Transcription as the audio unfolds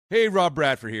Hey, Rob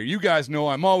Bradford here. You guys know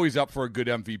I'm always up for a good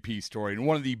MVP story, and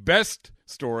one of the best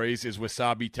stories is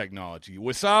Wasabi Technology.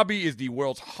 Wasabi is the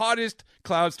world's hottest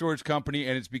cloud storage company,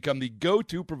 and it's become the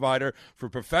go-to provider for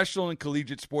professional and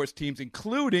collegiate sports teams,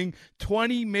 including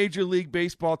 20 Major League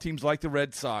Baseball teams like the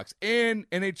Red Sox and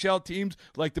NHL teams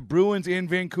like the Bruins and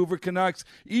Vancouver Canucks.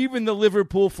 Even the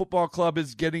Liverpool Football Club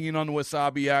is getting in on the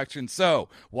Wasabi action. So,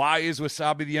 why is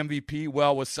Wasabi the MVP?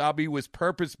 Well, Wasabi was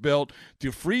purpose-built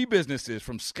to free businesses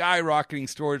from skyrocketing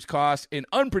storage costs and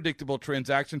unpredictable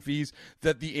transaction fees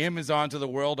that the Amazons of the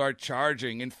world are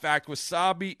charging. In fact,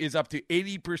 Wasabi is up to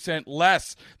 80%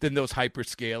 less than those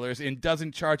hyperscalers and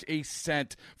doesn't charge a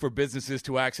cent for businesses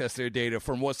to access their data.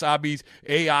 From Wasabi's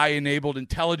AI-enabled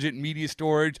intelligent media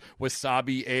storage,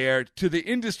 Wasabi Air, to the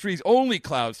industry's only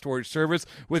cloud storage service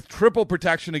with triple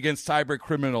protection against cyber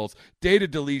criminals, data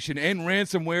deletion, and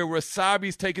ransomware,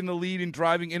 Wasabi's taken the lead in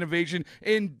driving innovation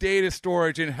in data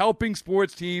storage and helping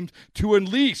sports teams to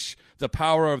unleash the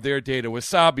power of their data.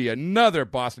 Wasabi, another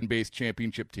Boston-based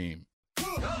championship team. Go,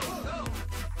 go, go.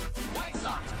 White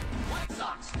Sox, White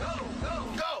Sox, go, go,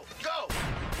 go, go.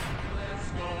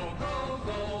 Let's go, go,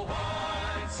 go,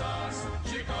 White Sox.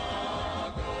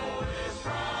 Chicago is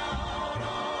proud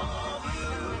of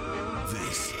you.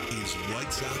 This is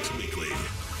White Sox Weekly,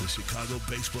 the Chicago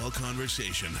baseball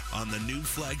conversation on the new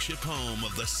flagship home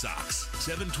of the Sox,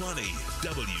 720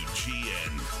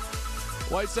 WGN.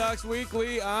 White Sox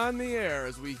Weekly on the air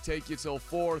as we take you till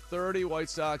 4:30. White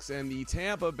Sox and the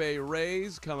Tampa Bay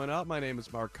Rays coming up. My name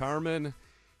is Mark Carman.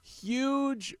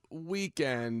 Huge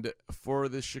weekend for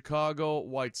the Chicago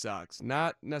White Sox.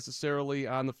 Not necessarily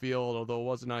on the field, although it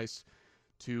was nice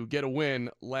to get a win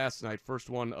last night. First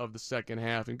one of the second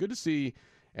half. And good to see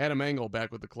Adam Engel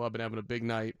back with the club and having a big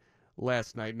night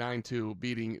last night. 9-2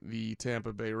 beating the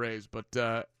Tampa Bay Rays. But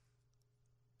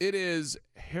it is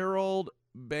Harold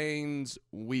Baines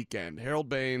weekend. Harold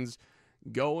Baines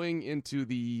going into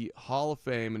the Hall of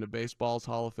Fame, into baseball's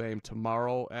Hall of Fame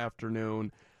tomorrow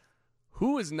afternoon.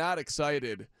 Who is not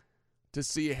excited to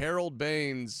see Harold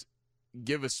Baines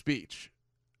give a speech?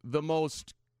 The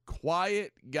most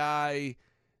quiet guy,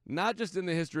 not just in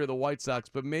the history of the White Sox,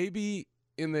 but maybe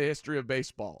in the history of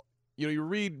baseball. You know, you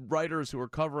read writers who were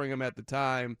covering him at the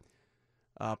time.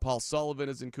 Paul Sullivan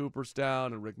is in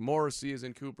Cooperstown, and Rick Morrissey is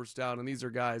in Cooperstown, and these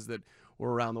are guys that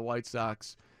were around the White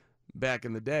Sox back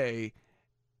in the day.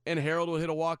 And Harold would hit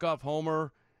a walk-off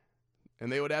homer,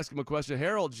 and they would ask him a question,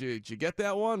 Harold, did you get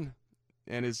that one?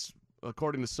 And his,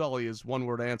 according to Sully, his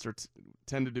one-word answer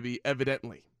tended to be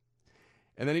evidently.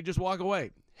 And then he'd just walk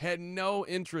away. Had no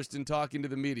interest in talking to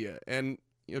the media. And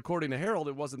according to Harold,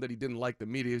 it wasn't that he didn't like the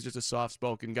media. He was just a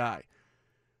soft-spoken guy.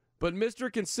 But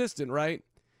Mr. Consistent, right?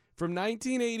 From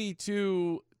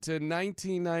 1982 to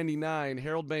 1999,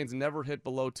 Harold Baines never hit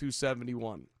below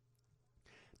 271.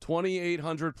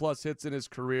 2,800-plus hits in his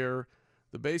career.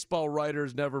 The baseball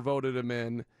writers never voted him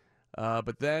in.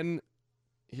 But then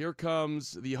here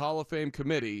comes the Hall of Fame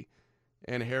committee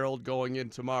and Harold going in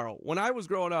tomorrow. When I was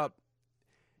growing up,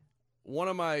 one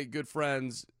of my good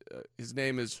friends, his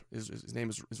name is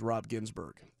Rob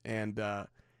Ginsburg, and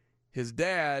his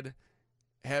dad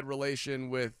had relation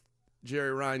with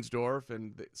Jerry Reinsdorf,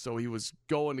 and so he was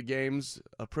going to games,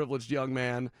 a privileged young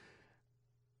man,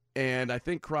 and I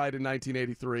think cried in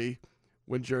 1983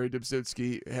 when Jerry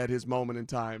Dubzinski had his moment in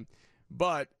time,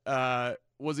 but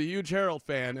was a huge Harold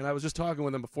fan. And I was just talking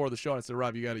with him before the show, and I said,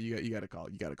 Rob, you got to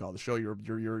call the show.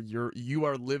 You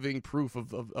are living proof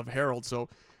of Harold. So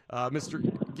Mr.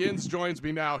 Gins joins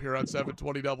me now here on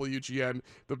 720 WGN,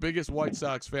 the biggest White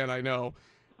Sox fan I know.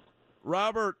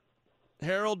 Robert,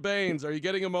 Harold Baines, are you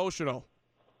getting emotional?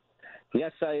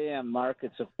 Yes, I am, Mark.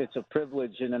 It's a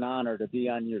privilege and an honor to be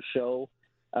on your show.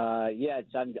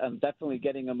 I'm definitely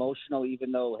getting emotional,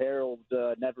 even though Harold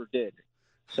never did.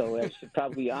 So I should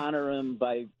probably honor him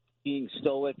by being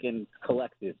stoic and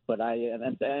collected. But I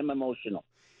am emotional.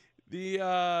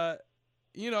 You're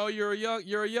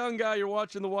a young guy. You're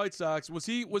watching the White Sox. Was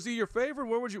he your favorite?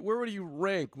 Where would you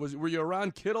rank? Were you a Ron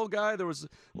Kittle guy? There was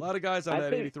a lot of guys on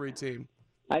that 83 team.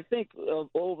 I think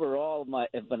overall,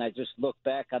 when I just look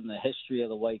back on the history of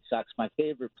the White Sox, my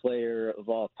favorite player of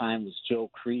all time was Joe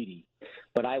Crede.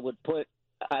 But I would put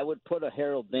a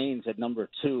Harold Baines at number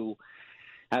 2.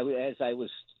 As I was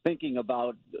thinking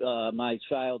about my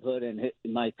childhood and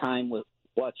my time with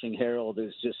watching Harold,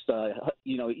 is just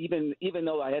even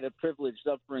though I had a privileged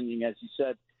upbringing, as you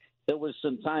said, there was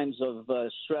some times of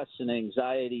stress and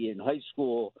anxiety in high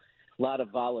school, a lot of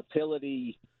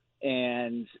volatility.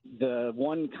 And the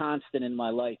one constant in my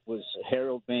life was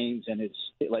Harold Baines and his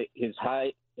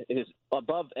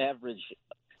above average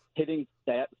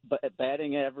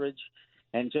batting average,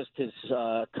 and just his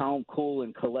calm, cool,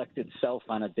 and collected self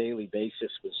on a daily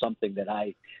basis was something that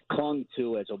I clung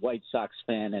to as a White Sox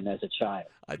fan and as a child.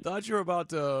 I thought you were about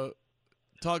to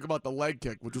talk about the leg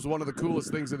kick, which was one of the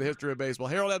coolest things in the history of baseball.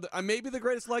 Harold had maybe the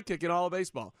greatest leg kick in all of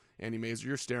baseball. Andy Mazer,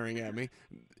 you're staring at me.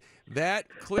 That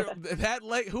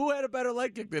leg. Who had a better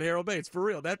leg kick than Harold Baines? For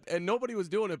real. And nobody was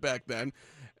doing it back then.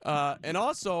 And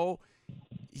also,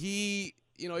 he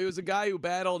was a guy who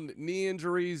battled knee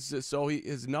injuries, so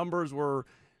his numbers were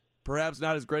perhaps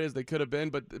not as great as they could have been.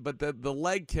 But the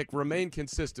leg kick remained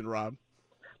consistent. Rob,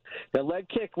 the leg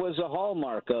kick was a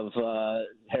hallmark of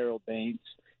Harold Baines.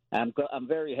 I'm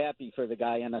very happy for the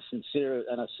guy on a sincere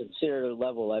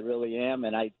level. I really am,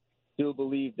 and I do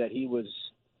believe that he was.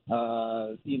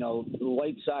 The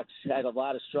White Sox had a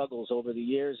lot of struggles over the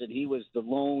years, and he was the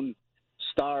lone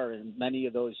star in many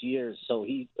of those years. So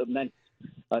he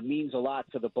means a lot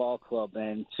to the ball club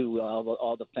and to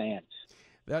all the fans.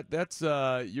 That's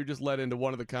you're just led into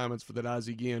one of the comments that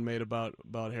Ozzie Guillen made about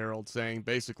Harold, saying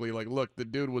basically like, look, the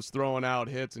dude was throwing out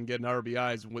hits and getting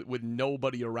RBIs with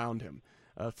nobody around him.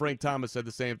 Frank Thomas said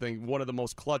the same thing. One of the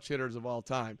most clutch hitters of all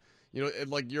time.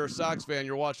 Like you're a Sox fan,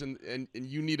 you're watching, and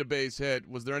you need a base hit.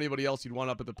 Was there anybody else you'd want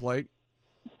up at the plate?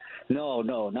 No,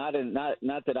 not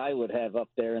that I would have up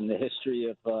there in the history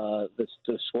of the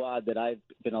squad that I've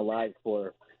been alive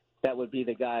for. That would be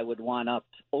the guy I would want up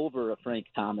over a Frank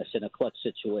Thomas in a clutch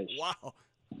situation. Wow.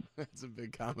 That's a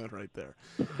big comment right there.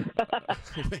 I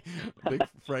think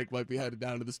Frank might be headed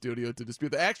down to the studio to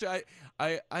dispute that. Actually,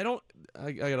 I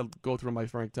got to go through my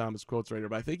Frank Thomas quotes right here,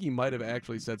 but I think he might have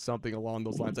actually said something along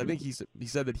those lines. I think he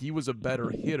said that he was a better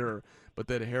hitter, but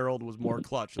that Harold was more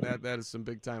clutch. That is some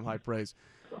big-time high praise.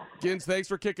 Gins, thanks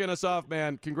for kicking us off,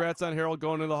 man. Congrats on Harold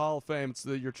going to the Hall of Fame. It's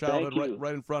your childhood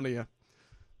right in front of you.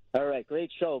 All right, great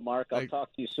show, Mark. I'll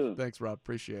talk to you soon. Thanks, Rob.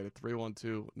 Appreciate it.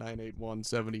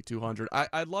 312-981-7200.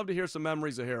 I'd love to hear some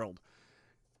memories of Harold.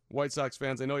 White Sox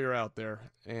fans, I know you're out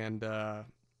there, and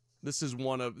this is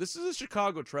a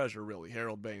Chicago treasure, really,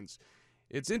 Harold Baines.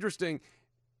 It's interesting.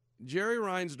 Jerry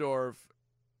Reinsdorf,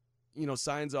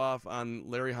 signs off on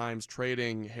Larry Himes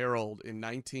trading Harold in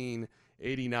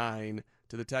 1989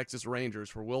 to the Texas Rangers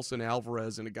for Wilson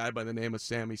Alvarez and a guy by the name of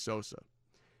Sammy Sosa.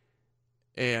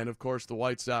 And, of course, the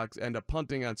White Sox end up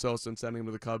punting on Sosa and sending him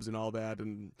to the Cubs and all that.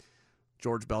 And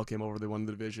George Bell came over. They won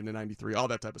the division in 93, all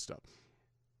that type of stuff.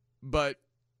 But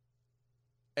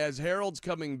as Harold's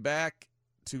coming back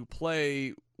to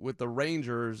play with the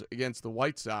Rangers against the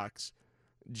White Sox,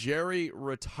 Jerry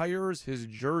retires his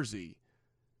jersey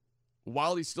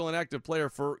while he's still an active player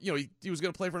for, he was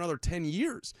going to play for another 10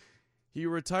 years. He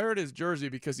retired his jersey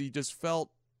because he just felt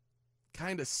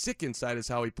kind of sick inside, is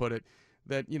how he put it.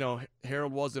 That,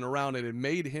 Harold wasn't around, and it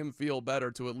made him feel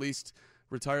better to at least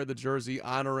retire the jersey,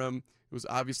 honor him. It was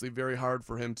obviously very hard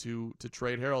for him to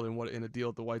trade Harold in a deal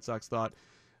that the White Sox thought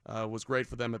was great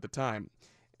for them at the time.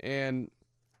 And,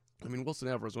 Wilson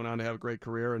Alvarez went on to have a great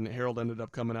career, and Harold ended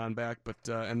up coming on back. But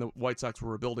and the White Sox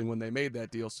were rebuilding when they made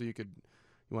that deal, so you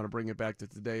want to bring it back to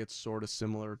today. It's sort of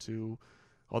similar to,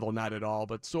 although not at all,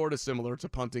 but sort of similar to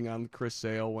punting on Chris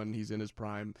Sale when he's in his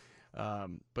prime.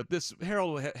 But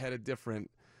Harold had a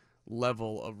different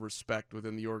level of respect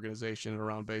within the organization and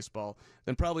around baseball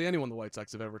than probably anyone the White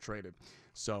Sox have ever traded.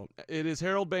 So it is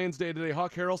Harold Baines Day today.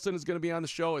 Hawk Harrelson is going to be on the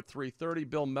show at 3:30.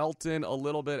 Bill Melton a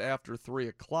little bit after 3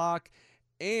 o'clock.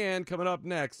 And coming up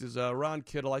next is Ron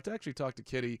Kittle. I actually talked to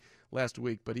Kitty last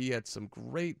week, but he had some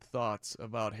great thoughts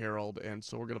about Harold, and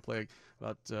so we're going to play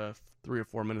about 3 or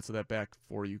 4 minutes of that back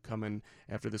for you coming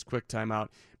after this quick timeout.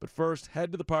 But first,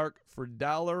 head to the park for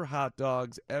 $1 hot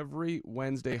dogs every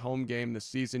Wednesday home game this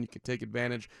season. You can take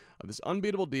advantage of this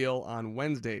unbeatable deal on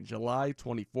Wednesday, July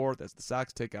 24th, as the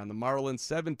Sox take on the Marlins,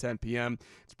 7:10 p.m.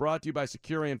 It's brought to you by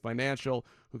Securian Financial,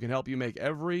 who can help you make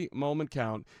every moment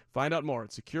count. Find out more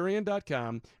at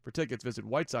Securian.com. For tickets, visit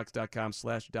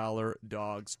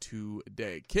WhiteSox.com/$dogs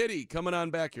today. Kitty coming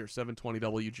on back here, 720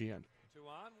 WGN. 2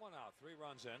 on, 1 out, 3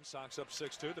 runs in. Sox up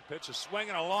 6-2. The pitch is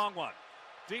swinging a long one.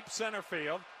 Deep center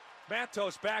field.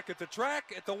 Matos back at the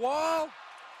track, at the wall.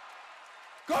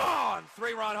 Gone!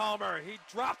 3-run homer. He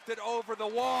dropped it over the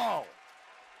wall.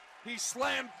 He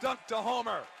slam dunked to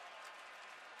homer.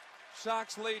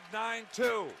 Sox lead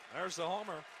 9-2. There's the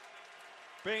homer.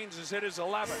 Baines has hit his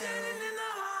 11th.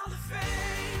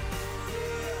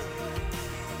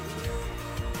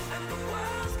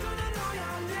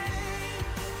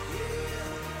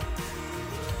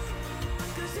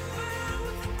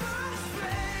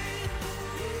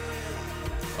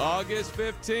 August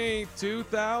 15th,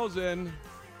 2000.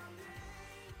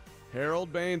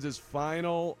 Harold Baines'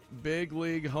 final big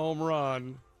league home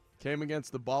run came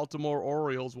against the Baltimore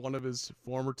Orioles, one of his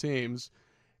former teams,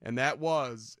 and that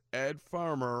was Ed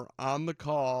Farmer on the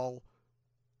call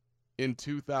in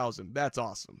 2000. That's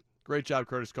awesome. Great job,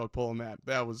 Curtis Koch, pulling that.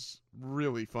 That was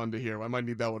really fun to hear. I might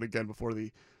need that one again before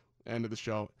the end of the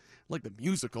show. I like the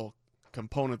musical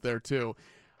component there, too.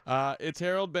 It's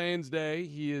Harold Baines Day.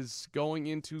 He is going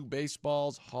into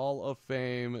baseball's Hall of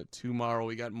Fame tomorrow.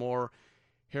 We got more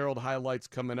Harold highlights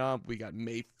coming up. We got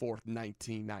May 4th,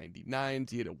 1999.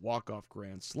 He hit a walk-off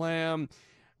grand slam.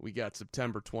 We got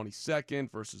September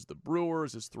 22nd versus the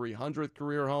Brewers, his 300th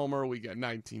career homer. We got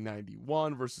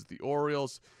 1991 versus the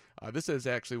Orioles. This is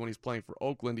actually when he's playing for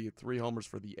Oakland. He had 3 homers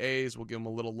for the A's. We'll give him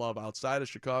a little love outside of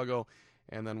Chicago,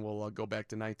 and then we'll go back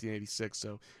to 1986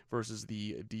 versus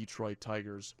the Detroit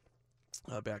Tigers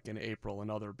back in April,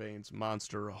 another Baines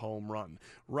monster home run.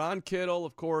 Ron Kittle,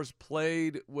 of course,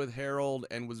 played with Harold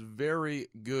and was very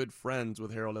good friends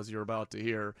with Harold, as you're about to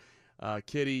hear.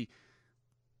 Kitty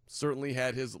certainly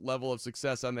had his level of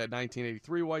success on that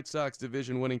 1983 White Sox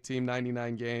division-winning team,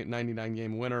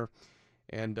 99-game winner.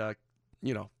 And,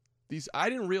 I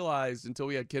didn't realize until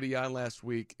we had Kitty on last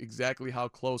week exactly how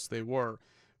close they were.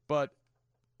 But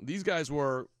these guys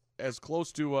were as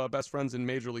close to best friends in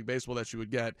Major League Baseball that you would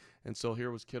get. And so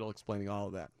here was Kittle explaining all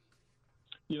of that.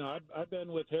 I've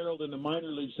been with Harold in the minor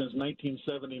league since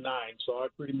 1979, so I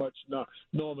pretty much know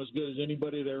him as good as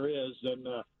anybody there is, and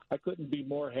I couldn't be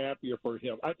more happier for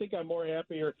him. I think I'm more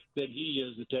happier than he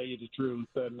is, to tell you the truth.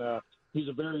 And he's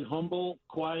a very humble,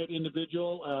 quiet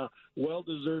individual,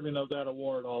 well-deserving of that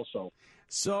award also.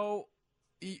 So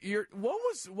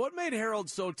what made Harold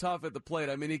so tough at the plate?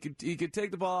 I mean, he could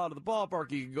take the ball out of the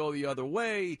ballpark. He could go the other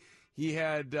way. He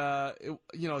had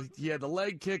he had the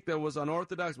leg kick that was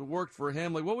unorthodox but worked for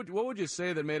him. Like, what would you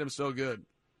say that made him so good?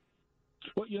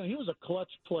 Well, he was a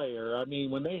clutch player. I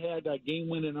mean, when they had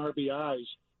game-winning RBIs,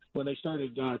 when they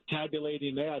started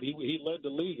tabulating that, he led the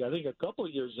league. I think a couple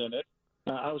of years in it.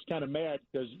 I was kind of mad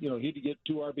because he'd get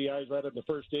 2 RBIs right in the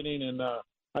first inning, and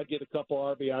I'd get a couple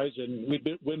RBIs, and we'd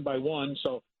win by 1.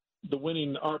 So the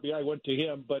winning RBI went to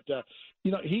him. But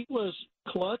he was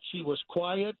clutch. He was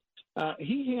quiet.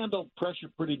 He handled pressure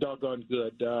pretty doggone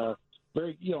good.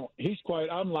 Very, he's quiet.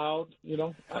 I'm loud.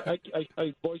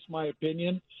 I voice my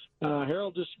opinion.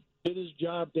 Harold just did his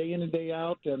job day in and day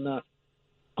out, and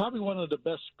probably one of the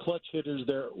best clutch hitters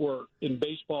there were in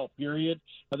baseball, period.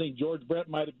 I think George Brett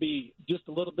might be just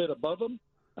a little bit above him,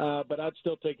 but I'd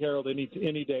still take Harold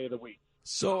any day of the week.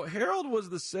 So Harold was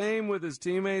the same with his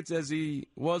teammates as he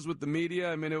was with the media.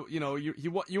 I mean,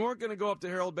 you weren't going to go up to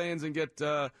Harold Baines and get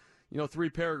 3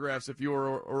 paragraphs if you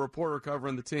were a reporter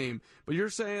covering the team. But you're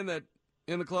saying that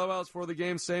in the clubhouse for the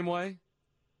game, same way?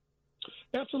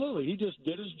 Absolutely. He just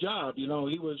did his job. He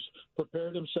was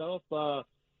prepared himself.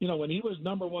 When he was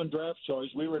number 1 draft choice,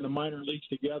 we were in the minor leagues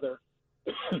together,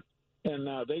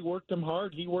 and they worked him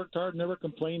hard. He worked hard, never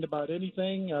complained about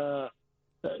anything.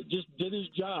 Just did his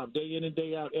job day in and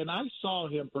day out. And I saw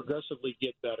him progressively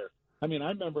get better. I mean, I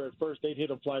remember at first they'd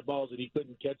hit him fly balls and he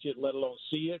couldn't catch it, let alone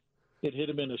see it. It hit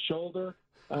him in the shoulder.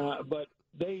 But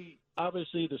they,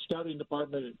 obviously, the scouting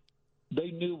department,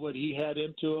 they knew what he had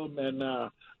into him, and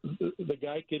the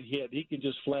guy could hit. He could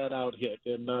just flat out hit,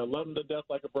 and love him to death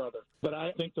like a brother. But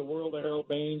I think the world of Harold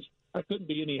Baines, I couldn't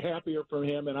be any happier for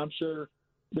him, and I'm sure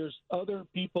there's other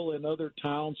people in other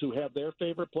towns who have their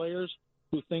favorite players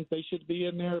who think they should be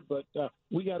in there, but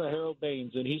we got a Harold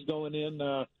Baines, and he's going in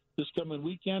this coming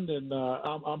weekend, and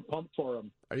I'm pumped for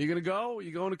him. Are you going to go? Are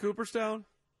you going to Cooperstown?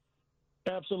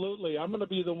 Absolutely. I'm going to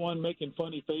be the one making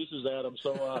funny faces at him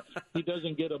so he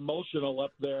doesn't get emotional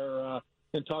up there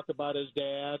and talk about his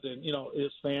dad and,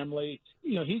 his family.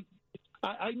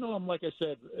 I know him, like I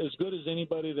said, as good as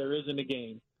anybody there is in the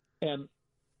game. And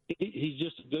he's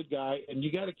just a good guy, and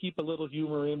you got to keep a little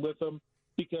humor in with him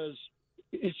because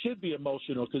it should be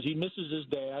emotional because he misses his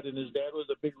dad, and his dad was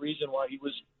a big reason why he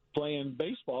was playing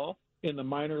baseball in the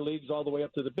minor leagues all the way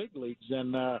up to the big leagues.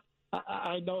 And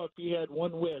I know if he had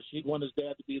one wish, he'd want his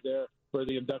dad to be there for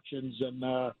the inductions. And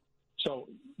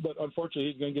but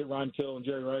unfortunately, he's going to get Ron Kittle and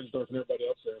Jerry Reinsdorf and everybody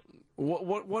else there.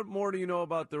 What more do you know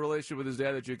about the relationship with his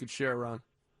dad that you could share, Ron?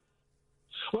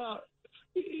 Well,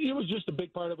 it was just a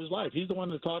big part of his life. He's the one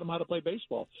that taught him how to play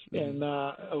baseball. Mm-hmm.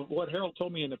 And what Harold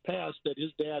told me in the past, that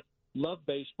his dad loved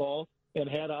baseball and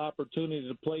had an opportunity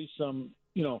to play some,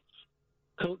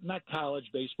 not college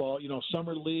baseball,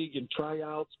 summer league and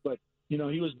tryouts, but he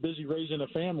was busy raising a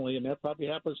family, and that probably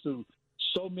happens to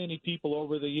so many people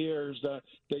over the years that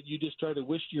you just try to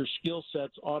wish your skill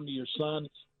sets onto your son.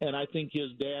 And I think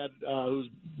his dad, who's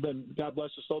been, God bless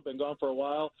his soul, been gone for a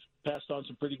while, passed on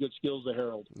some pretty good skills to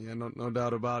Harold. Yeah, no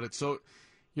doubt about it. So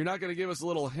You're not going to give us a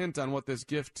little hint on what this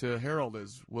gift to Harold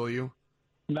is, will you?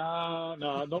 No,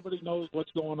 nobody knows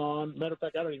what's going on. Matter of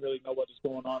fact, I don't even really know what is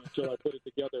going on until I put it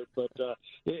together. But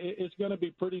it's going to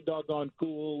be pretty doggone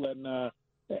cool. And I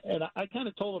kind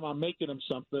of told him I'm making him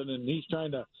something, and he's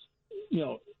trying to,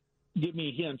 give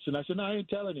me hints. And I said, no, I ain't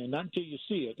telling you, not until you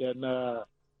see it. And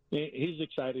he's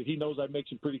excited. He knows I make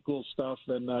some pretty cool stuff,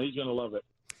 and he's going to love it.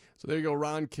 So there you go,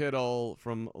 Ron Kittle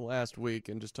from last week,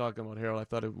 and just talking about Harold. I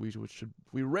thought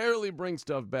we rarely bring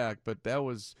stuff back, but that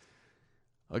was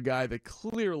a guy that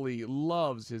clearly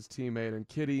loves his teammate and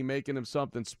Kitty, making him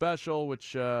something special,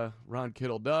 which Ron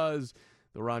Kittle does.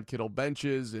 The Ron Kittle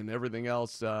benches and everything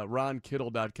else.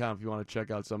 RonKittle.com if you want to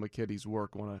check out some of Kitty's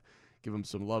work. Want to give him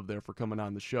some love there for coming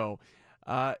on the show.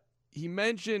 He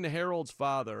mentioned Harold's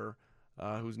father,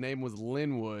 whose name was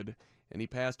Linwood, and he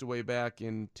passed away back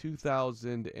in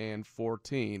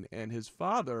 2014. And his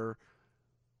father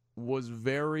was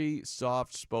very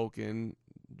soft-spoken,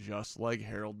 just like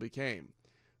Harold became.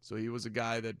 So he was a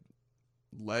guy that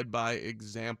led by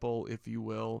example, if you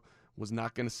will, was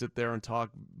not going to sit there and talk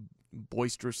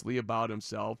boisterously about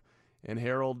himself. And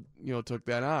Harold, took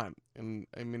that on. And,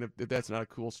 I mean, if that's not a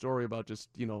cool story about just,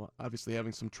 obviously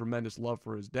having some tremendous love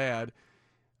for his dad,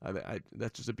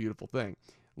 that's just a beautiful thing.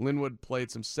 Linwood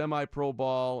played some semi-pro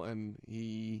ball, and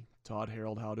he taught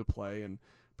Harold how to play. And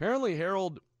apparently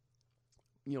Harold,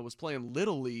 was playing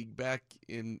Little League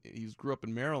he grew up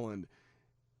in Maryland.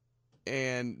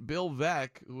 And Bill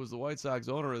Veeck, who was the White Sox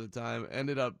owner at the time,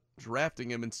 ended up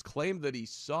drafting him and claimed that he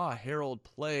saw Harold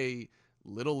play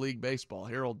Little League baseball.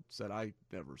 Harold said, I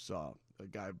never saw a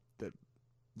guy that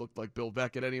looked like Bill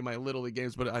Veeck at any of my Little League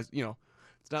games, but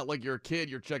it's not like you're a kid,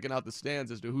 you're checking out the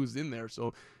stands as to who's in there.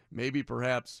 So maybe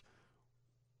perhaps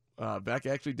Veeck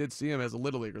actually did see him as a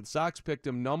Little Leaguer. The Sox picked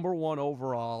him number 1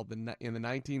 overall in the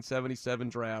 1977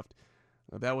 draft.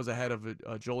 That was ahead of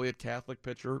a Joliet Catholic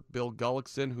pitcher, Bill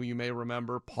Gullickson, who you may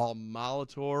remember. Paul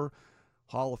Molitor,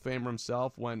 Hall of Famer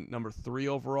himself, went number 3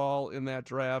 overall in that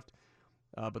draft.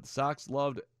 But the Sox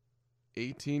loved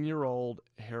 18-year-old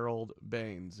Harold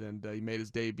Baines, and he made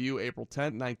his debut April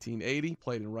 10th, 1980,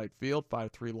 played in right field,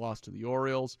 5-3 loss to the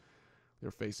Orioles. They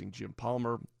were facing Jim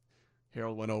Palmer.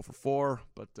 Harold went 0 for 4,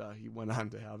 but he went on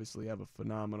to obviously have a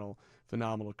phenomenal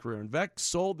career. And Veeck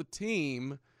sold the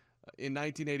team in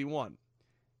 1981.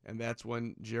 And that's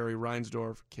when Jerry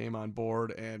Reinsdorf came on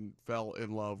board and fell in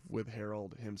love with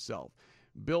Harold himself.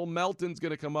 Bill Melton's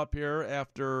going to come up here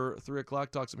after 3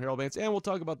 o'clock, talk some Harold Baines, and we'll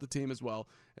talk about the team as well,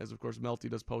 as, of course, Melty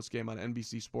does postgame on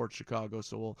NBC Sports Chicago,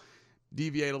 so we'll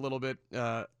deviate a little bit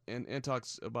and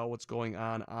talks about what's going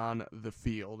on the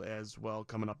field as well,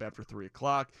 coming up after 3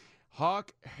 o'clock.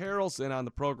 Hawk Harrelson on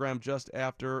the program just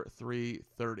after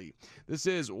 3:30. This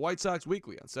is White Sox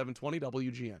Weekly on 720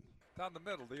 WGN. Down the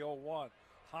middle, the 0-1.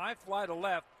 High fly to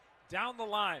left, down the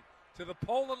line, to the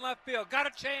pole in left field. Got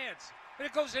a chance. And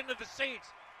it goes into the seats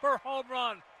for a home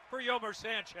run for Yomer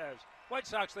Sanchez. White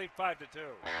Sox lead 5-2.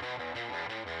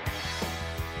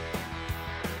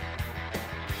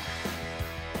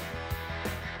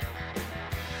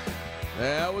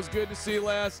 That was good to see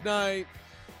last night.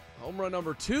 Home run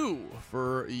number 2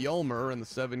 for Yomer in the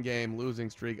 7-game losing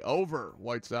streak over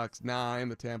White Sox 9,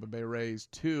 the Tampa Bay Rays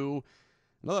 2.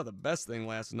 Another the best thing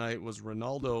last night was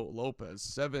Ronaldo Lopez.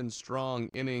 7 strong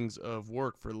innings of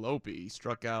work for Lopey. He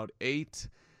struck out 8,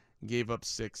 gave up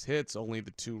 6 hits, only the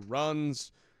 2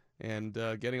 runs, and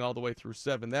getting all the way through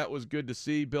 7. That was good to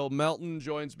see. Bill Melton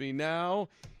joins me now.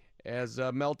 As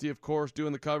Melty, of course,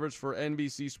 doing the coverage for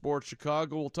NBC Sports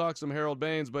Chicago. We'll talk some Harold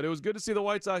Baines, but it was good to see the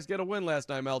White Sox get a win last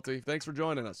night, Melty. Thanks for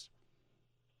joining us.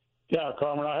 Yeah,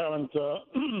 Carmen, I haven't,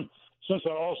 since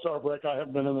that All-Star break, I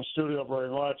haven't been in the studio very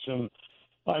much, and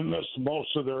I missed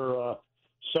most of their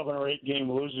 7 or 8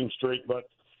 game losing streak. But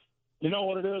you know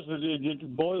what it is?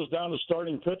 It boils down to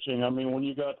starting pitching. I mean, when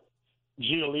you got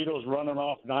Giolito's running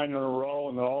off 9 in a row,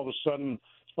 and then all of a sudden,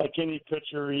 like any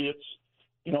pitcher, he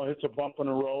hits a bump in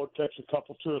the road, takes a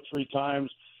couple, 2 or 3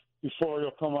 times before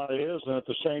he'll come out of his. And at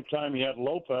the same time, he had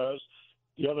Lopez.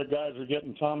 The other guys are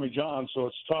getting Tommy John, so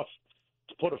it's tough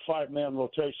to put a 5-man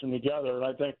rotation together. And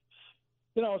I think,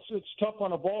 it's tough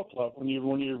on a ball club when you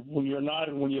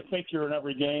think you're in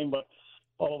every game, but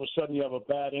all of a sudden you have a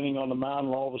bad inning on the mound,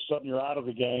 and all of a sudden you're out of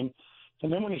the game.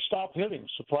 And then when you stop hitting,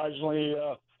 surprisingly,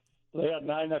 they had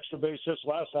 9 extra base hits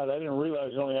last night. I didn't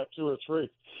realize they only had 2 or 3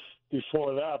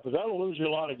 before that, but that'll lose you a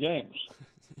lot of games.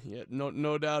 Yeah,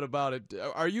 no doubt about it.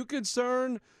 Are you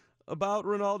concerned about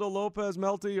Ronaldo Lopez,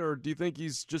 Melty, or do you think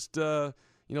he's just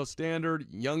standard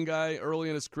young guy early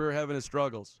in his career having his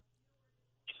struggles?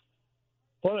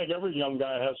 Well, I think every young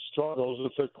guy has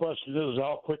struggles. The question is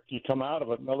how quick do you come out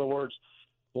of it? In other words,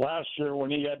 last year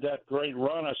when he had that great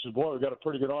run, I said, boy, we got a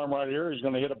pretty good arm right here. He's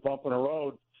going to hit a bump in the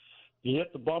road. He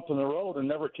hit the bump in the road and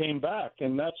never came back,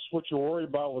 and that's what you worry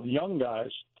about with young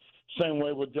guys. Same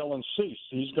way with Dylan Cease.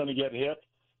 He's going to get hit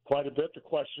quite a bit. The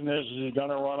question is he going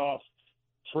to run off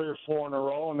 3 or 4 in a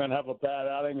row and then have a bad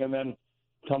outing and then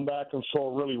come back and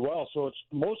throw really well? So it's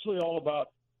mostly all about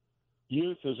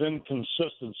youth is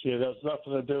inconsistency. It has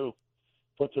nothing to do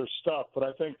with their stuff. But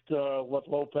I think what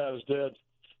Lopez did,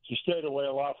 he stayed away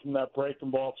a lot from that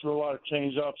breaking ball, threw a lot of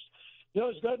change-ups. You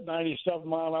know, he's got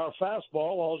 97-mile-an-hour fastball.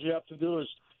 All you have to do is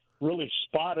really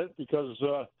spot it because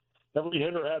every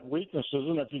hitter had weaknesses,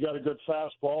 and if you got a good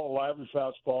fastball, a lively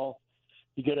fastball,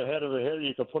 you get ahead of the hitter,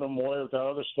 you can put them away with that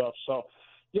other stuff. So,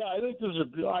 yeah, I think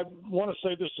I want to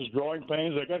say this is growing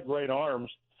pains. They got great arms.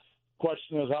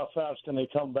 Question is how fast can they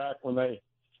come back when they're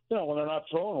not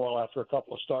throwing well after a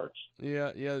couple of starts.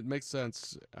 Yeah, it makes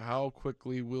sense. How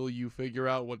quickly will you figure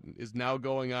out what is now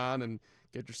going on and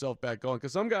get yourself back going?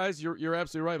 Because some guys, you're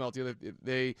absolutely right,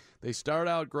 Melty. They start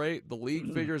out great, the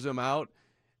league figures them out,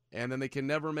 and then they can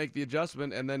never make the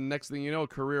adjustment, and then next thing you know,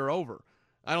 career over.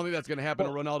 I don't think that's going to happen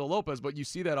to Ronaldo Lopez, but you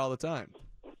see that all the time.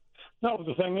 No, but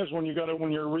the thing is, when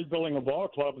you're rebuilding a ball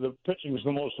club, the pitching is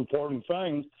the most important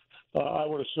thing. I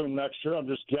would assume next year. I'm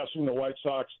just guessing the White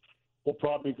Sox will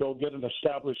probably go get an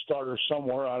established starter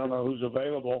somewhere. I don't know who's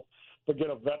available, but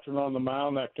get a veteran on the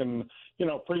mound that can,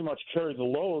 pretty much carry the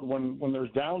load when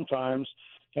there's down times.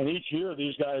 And each year,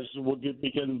 these guys will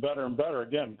be getting better and better.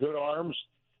 Again, good arms.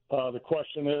 The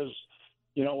question is,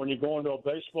 when you go into a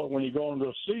baseball, when you go into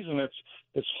a season,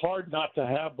 it's hard not to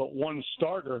have but one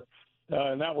starter,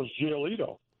 and that was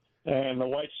Giolito. And the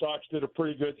White Sox did a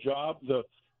pretty good job.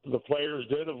 The players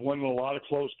did of winning a lot of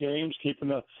close games, keeping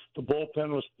the bullpen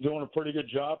was doing a pretty good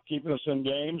job keeping us in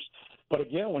games. But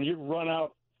again, when you run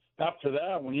out after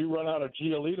that, when you run out of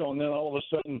Giolito, and then all of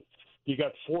a sudden you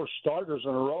got 4 starters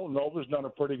in a row, Nova's done a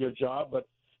pretty good job, but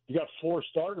you got 4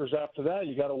 starters after that,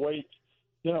 you got to wait.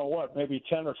 Maybe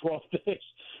 10 or 12 days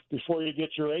before you get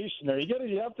your ace in there.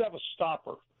 You have to have a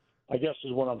stopper, I guess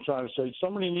is what I'm trying to say.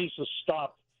 Somebody needs to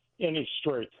stop any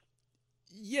streak.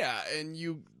 Yeah, and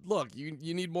you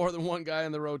need more than one guy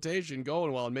in the rotation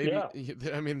going well. And maybe,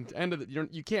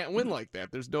 you can't win like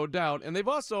that. There's no doubt. And they've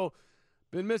also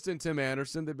been missing Tim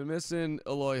Anderson. They've been missing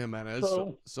Eloy Jimenez.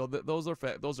 So those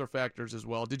are factors as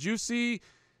well. Did you see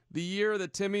the year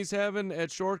that Timmy's having at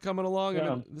short coming along? Yeah.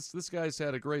 I mean, this guy's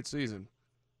had a great season.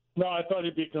 No, I thought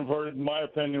he'd be converted. In my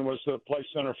opinion, was to play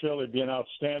center field. He'd be an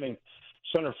outstanding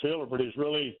center fielder, but he's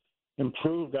really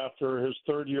improved after his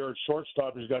 3rd year at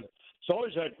shortstop. He's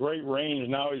always had great range.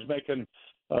 Now he's making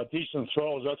decent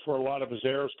throws. That's where a lot of his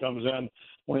errors comes in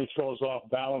when he throws off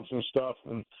balance and stuff.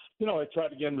 And I tried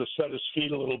to get him to set his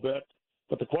feet a little bit.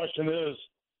 But the question is,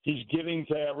 he's getting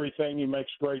to everything. He makes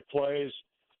great plays.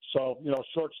 So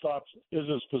shortstop is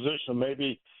his position.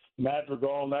 Maybe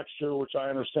Madrigal next year, which I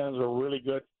understand is a really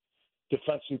good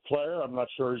defensive player. I'm not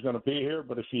sure he's going to be here,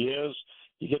 but if he is,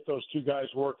 you get those 2 guys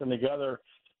working together.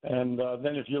 And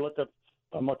then if you look at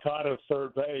Makata at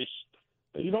third base,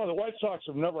 the White Sox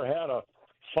have never had a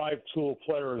 5-tool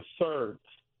player at third.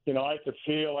 I could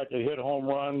hit home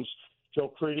runs.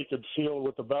 Joe Crede could field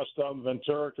with the best of them.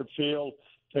 Ventura could field.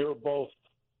 They were both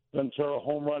Ventura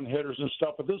home run hitters and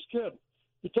stuff. But this kid,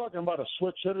 you're talking about a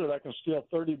switch hitter that can steal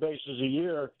 30 bases a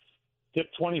year, hit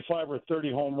 25 or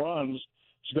 30 home runs.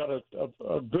 He's got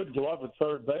a good glove at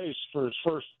third base for his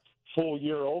first full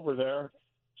year over there.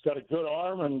 He's got a good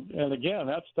arm, and again,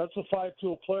 that's a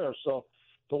 5-tool player. So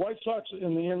the White Sox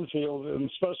in the infield, and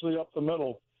especially up the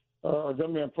middle, are going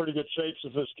to be in pretty good shape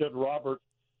if this kid Robert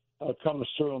comes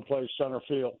through and plays center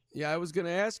field. Yeah, I was going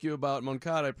to ask you about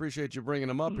Moncada. I appreciate you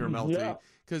bringing him up here, Melty,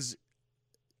 because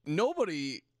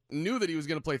nobody knew that he was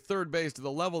going to play third base to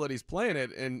the level that he's playing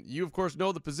it, and you, of course,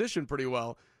 know the position pretty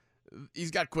well.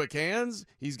 He's got quick hands.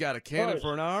 He's got a cannon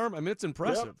for an arm. I mean, it's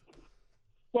impressive. Yep.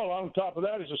 Well, on top of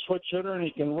that, he's a switch hitter, and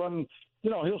he can run.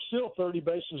 He'll steal 30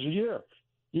 bases a year.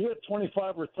 You hit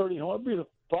 25 or 30 home,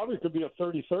 probably could be a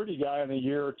 30-30 guy in a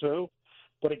year or two.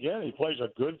 But again, he plays a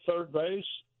good third base.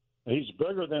 He's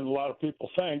bigger than a lot of people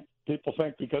think. People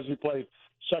think because he played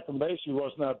second base, he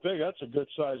wasn't that big. That's a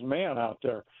good-sized man out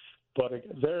there. But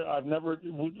I've never,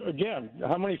 again,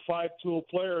 how many 5-tool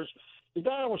players? The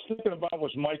guy I was thinking about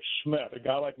was Mike Schmidt, a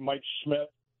guy like Mike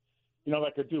Schmidt,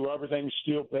 that could do everything,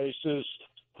 steal bases,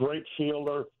 great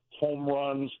fielder, home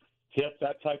runs, hit,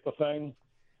 that type of thing.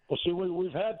 Well, see,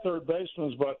 we've had third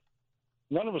basemen, but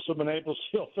none of us have been able to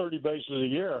steal 30 bases a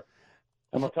year.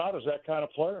 And Makata's that kind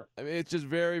of player. I mean, it's just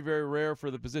very, very rare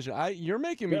for the position. You're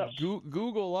making me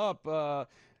Google up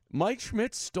Mike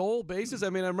Schmidt stole bases. I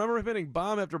mean, I remember him hitting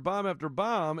bomb after bomb after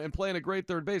bomb and playing a great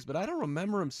third base, but I don't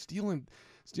remember him stealing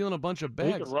a bunch of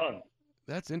bags. He could run.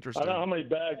 That's I interesting. don't know how many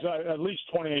bags. At least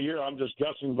 20 a year. I'm just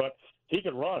guessing, but he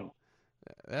could run.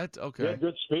 That's He okay. had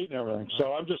good speed and everything.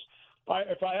 So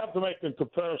if I have to make a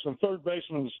comparison, third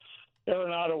baseman's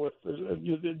Arenado with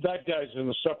that guy's in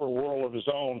a separate world of his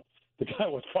own. The guy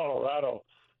with Colorado,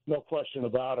 no question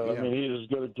about it. Yeah. I mean, he's as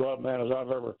good a glove man as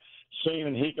I've ever seen,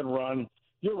 and he can run.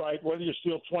 You're right. Whether you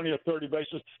steal 20 or 30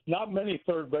 bases, not many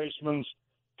third basemen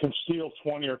can steal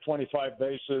 20 or 25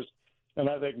 bases, and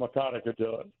I think Makata could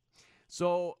do it.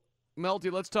 So,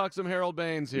 Melty, let's talk some Harold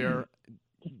Baines here.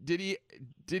 Did you?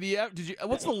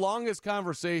 What's the longest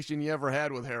conversation you ever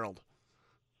had with Harold?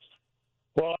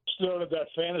 Well, I started that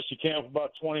fantasy camp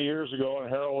about 20 years ago, and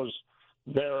Harold was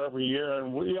there every year.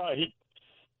 And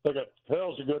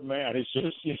Harold's a good man. He's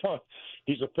just,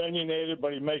 he's opinionated,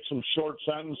 but he makes some short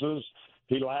sentences.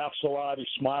 He laughs a lot. He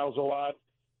smiles a lot.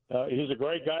 He's a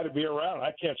great guy to be around.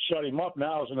 I can't shut him up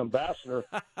now as an ambassador.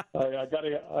 I got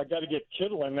to get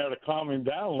Kittle in there to calm him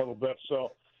down a little bit.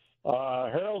 So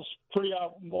Harold's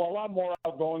a lot more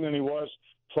outgoing than he was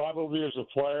probably as a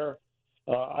player.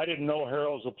 I didn't know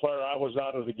Harold as a player. I was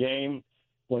out of the game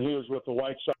when he was with the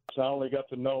White Sox. I only got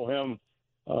to know him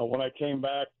when I came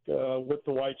back with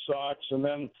the White Sox. And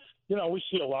then, we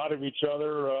see a lot of each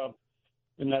other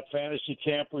in that fantasy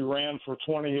camp we ran for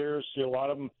 20 years. See a lot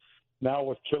of them now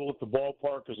with Kittle at the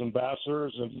ballpark as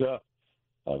ambassadors. And,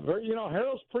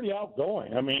 Harold's pretty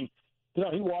outgoing. I mean,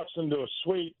 he walks into a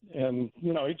suite and,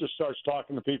 he just starts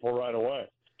talking to people right away.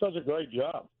 Does a great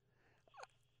job.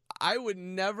 I would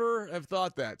never have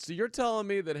thought that. So you're telling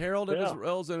me that Harold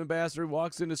as an ambassador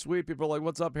walks into suite, people are like,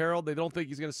 "What's up, Harold?" They don't think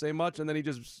he's going to say much, and then he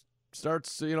just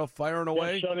starts, firing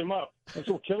away. Shut him up. That's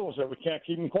what Kittle said. We can't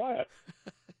keep him quiet.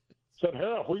 Said,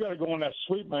 Harold, we got to go in that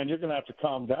suite, man. You're going to have to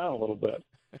calm down a little bit.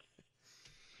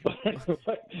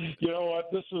 You know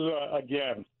what? This is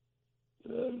again,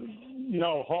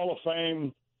 Hall of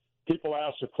Fame. People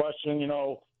ask the question,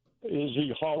 is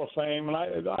he Hall of Fame? And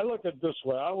I look at it this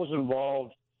way. I was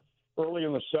involved early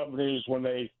in the 70s when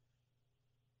they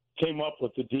came up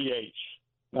with the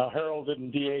DH. Now, Harold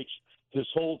didn't DH this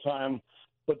whole time,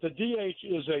 but the DH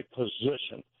is a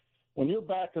position. When you're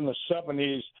back in the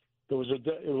 70s, it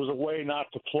was a way not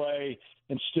to play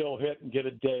and still hit and get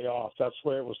a day off. That's the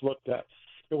way it was looked at.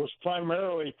 It was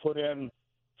primarily put in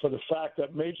for the fact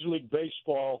that Major League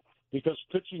Baseball, because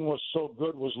pitching was so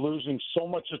good, was losing so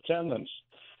much attendance.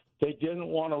 They didn't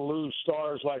want to lose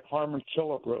stars like Harmon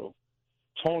Killebrew,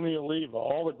 Tony Oliva,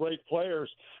 all the great players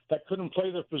that couldn't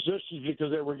play their positions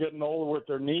because they were getting older with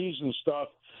their knees and stuff,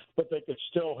 but they could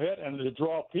still hit. And to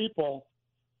draw people,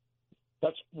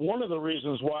 that's one of the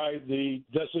reasons why the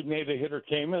designated hitter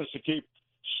came in, is to keep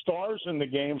stars in the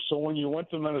game. So when you went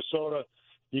to Minnesota,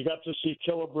 you got to see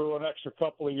Killebrew an extra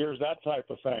couple of years, that type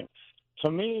of thing. To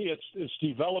me, it's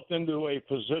developed into a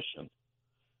position,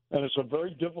 and it's a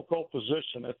very difficult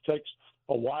position. It takes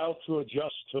a while to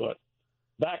adjust to it.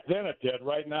 Back then it did.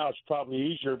 Right now it's probably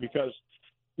easier because,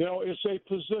 it's a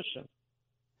position.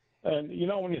 And,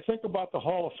 when you think about the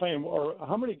Hall of Fame, or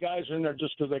how many guys are in there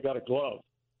just because they got a glove?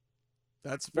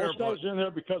 That's fair. Most guys are in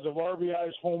there because of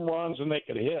RBIs, home runs, and they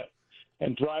could hit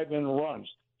and drive in runs.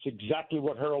 It's exactly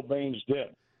what Harold Baines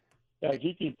did.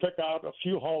 He can pick out a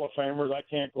few Hall of Famers. I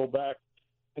can't go back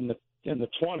in the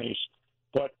 20s,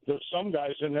 but there's some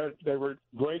guys in there. They were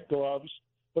great gloves,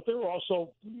 but they were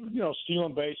also,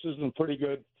 stealing bases and pretty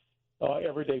good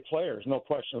everyday players, no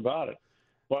question about it.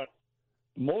 But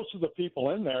most of the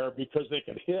people in there, because they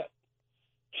could hit,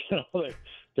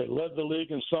 they led the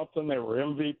league in something. They were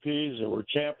MVPs. They were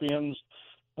champions.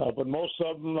 But most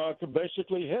of them could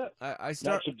basically hit.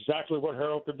 That's exactly what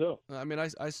Harold could do. I mean,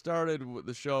 I started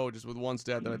the show just with one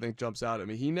stat that I think jumps out at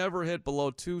me. He never hit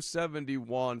below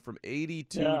 271 from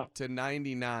 82 to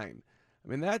 99. I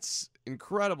mean, that's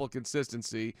incredible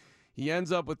consistency. He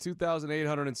ends up with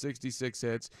 2,866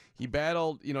 hits. He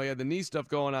battled, he had the knee stuff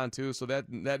going on too, so that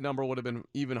number would have been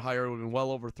even higher. It would have been well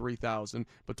over 3,000.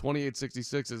 But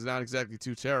 2,866 is not exactly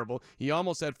too terrible. He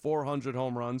almost had 400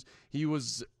 home runs. He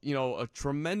was, a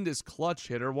tremendous clutch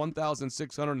hitter,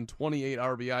 1,628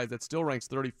 RBIs. That still ranks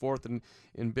 34th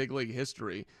in big league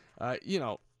history. I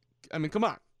mean, come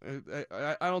on.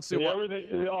 I don't see what.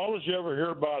 All you ever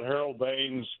hear about Harold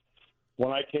Baines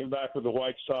when I came back with the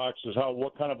White Sox is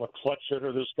what kind of a clutch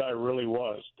hitter this guy really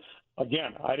was.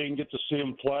 Again, I didn't get to see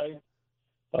him play.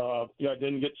 I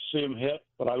didn't get to see him hit,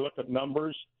 but I look at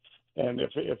numbers, and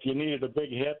if you needed a big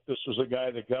hit, this was a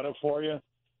guy that got it for you.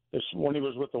 It's when he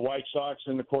was with the White Sox,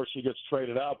 and of course he gets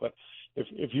traded out. But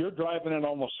if you're driving in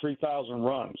almost 3,000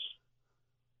 runs,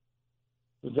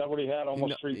 Is that what he had?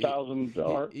 Almost 3,000?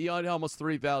 He had almost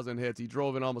 3,000 hits. He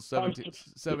drove in almost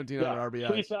 1,700 RBIs.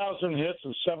 3,000 hits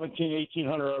and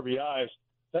 1,800 RBIs.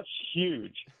 That's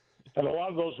huge. And a lot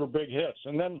of those were big hits.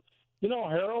 And then,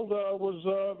 Harold was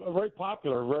very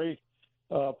popular,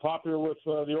 popular with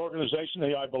the organization.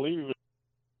 I believe.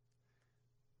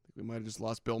 We might have just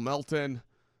lost Bill Melton.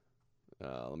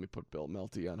 Let me put Bill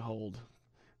Melty on hold.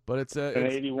 But it's an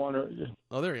 81.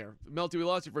 Oh, there you are. Melty, we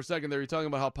lost you for a second there. You're talking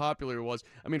about how popular he was.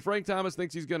 I mean, Frank Thomas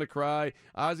thinks he's going to cry.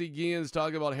 Ozzie Guillen's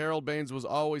talking about Harold Baines was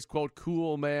always, quote,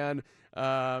 cool man.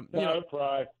 He'll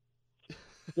cry.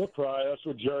 He'll cry. That's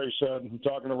what Jerry said. I'm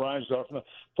talking to Reinsdorf.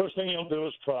 First thing he'll do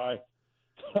is cry.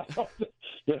 That's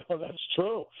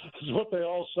true. That's what they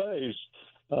all say.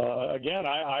 Again,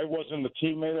 I wasn't a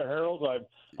teammate of Harold's.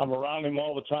 I'm around him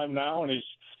all the time now, and he's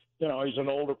an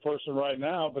older person right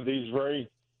now, but he's very,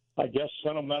 I guess,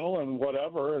 sentimental and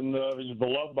whatever, and he's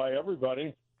beloved by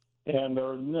everybody, and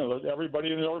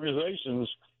everybody in the organization is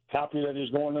happy that he's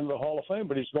going into the Hall of Fame,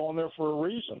 but he's going there for a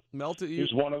reason. Melty,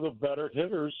 he's one of the better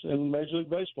hitters in Major League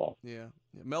Baseball. Yeah.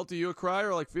 Melty, you a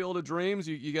crier like Field of Dreams?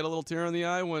 You get a little tear in the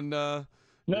eye when? No,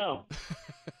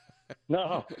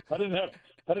 no, I didn't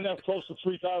have close to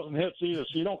 3,000 hits either.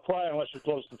 So you don't cry unless you're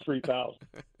close to 3,000.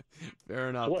 Fair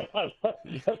enough.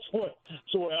 That's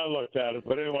the way I looked at it.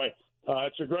 But anyway,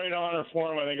 it's a great honor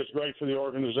for him. I think it's great for the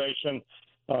organization.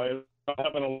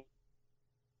 Having a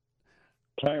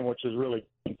time, which is really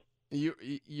good.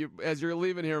 You as you're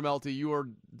leaving here, Melty, you are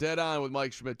dead on with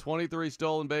Mike Schmidt. 23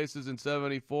 stolen bases in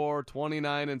 74,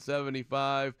 29 in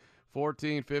 75,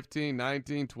 14, 15,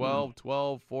 19, 12,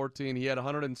 12, 14. He had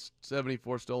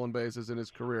 174 stolen bases in his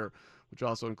career, which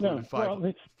also included five.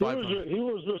 Well, he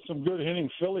was with some good hitting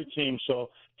Philly teams, so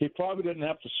he probably didn't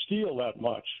have to steal that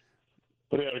much.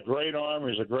 But he had a great arm.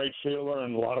 He's a great fielder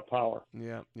and a lot of power.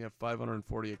 Yeah,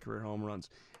 548 career home runs.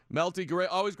 Melty,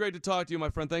 always great to talk to you, my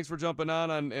friend. Thanks for jumping on,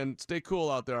 and stay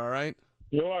cool out there, all right?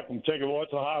 You're welcome. Take it. Well,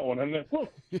 it's a hot one, isn't it?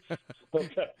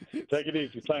 Okay. Take it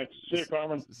easy. Thanks. See you,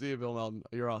 Carmen. See you, Bill Melton.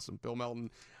 You're awesome. Bill Melton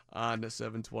on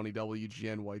 720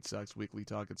 WGN White Sox Weekly,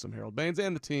 talking some Harold Baines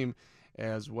and the team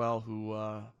as well,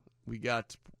 who we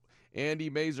got Andy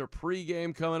Mazer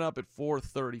pregame coming up at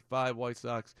 4:35, White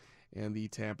Sox and the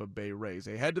Tampa Bay Rays.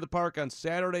 They head to the park on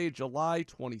Saturday, July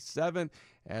 27th,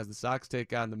 as the Sox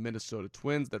take on the Minnesota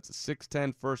Twins. That's a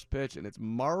 6:10 first pitch, and it's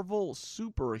Marvel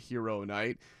Superhero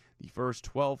Night. The first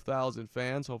 12,000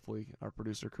 fans, hopefully our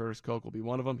producer Curtis Koch will be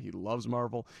one of them. He loves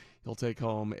Marvel. He'll take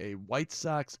home a White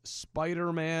Sox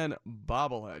Spider-Man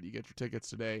bobblehead. You get your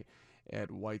tickets today at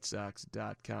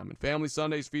whitesox.com. And Family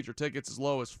Sundays feature tickets as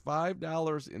low as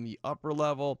 $5 in the upper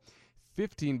level,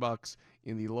 $15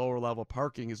 in the lower level.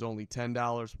 Parking is only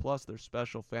 $10, plus there's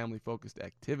special family-focused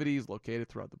activities located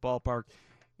throughout the ballpark,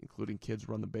 including Kids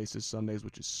Run the Bases Sundays,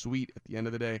 which is sweet at the end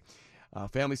of the day.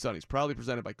 Family Sundays, proudly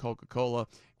presented by Coca-Cola.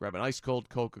 Grab an ice-cold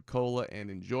Coca-Cola and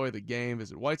enjoy the game.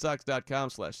 Visit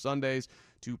whitesox.com/Sundays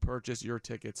to purchase your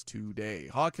tickets today.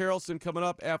 Hawk Harrelson coming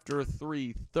up after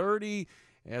 3:30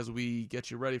 as we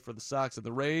get you ready for the Sox and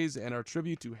the Rays and our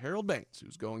tribute to Harold Baines,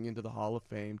 who's going into the Hall of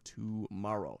Fame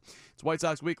tomorrow. It's White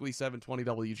Sox Weekly, 720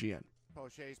 WGN.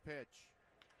 Poche's pitch.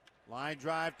 Line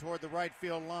drive toward the right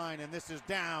field line, and this is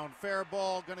down. Fair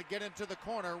ball, going to get into the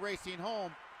corner, racing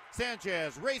home.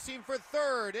 Sanchez racing for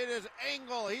third. It is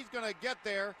Engel. He's going to get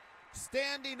there,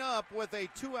 standing up with a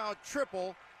two-out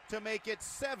triple to make it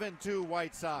 7-2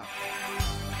 White Sox.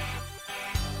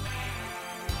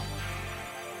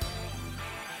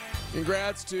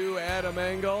 Congrats to Adam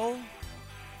Engel.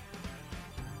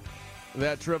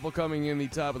 That triple coming in the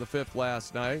top of the fifth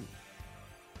last night.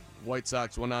 White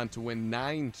Sox went on to win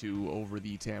 9-2 over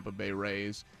the Tampa Bay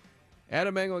Rays.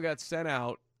 Adam Engel got sent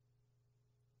out,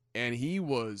 and he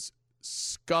was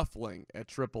scuffling at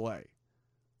AAA.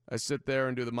 I sit there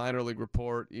and do the minor league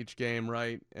report each game,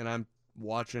 right? And I'm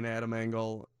watching Adam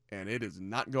Engel, and it is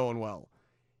not going well.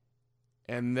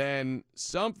 And then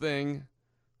something,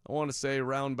 I want to say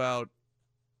around about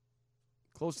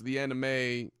close to the end of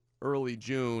May, early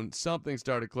June, something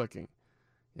started clicking.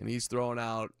 And he's throwing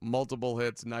out multiple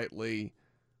hits nightly.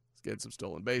 He's getting some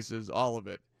stolen bases, all of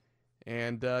it.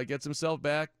 And gets himself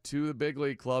back to the big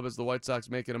league club as the White Sox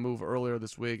making a move earlier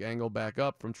this week. Engel back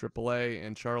up from AAA,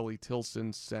 and Charlie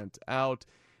Tilson sent out.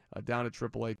 Down at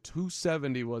AAA,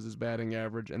 270 was his batting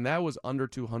average, and that was under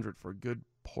 200 for a good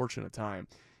portion of time.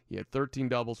 He had 13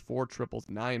 doubles, 4 triples,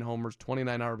 9 homers,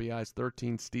 29 RBIs,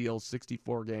 13 steals,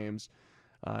 64 games.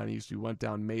 And he went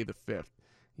down May the 5th.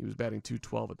 He was batting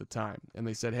 .212 at the time. And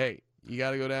they said, hey, you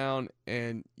got to go down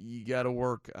and you got to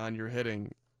work on your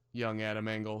hitting, young Adam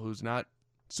Engel, who's not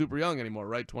super young anymore,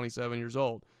 right? 27 years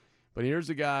old. But here's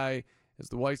a guy as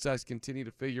the White Sox continue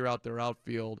to figure out their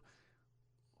outfield,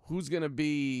 who's going to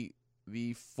be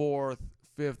the fourth,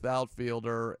 fifth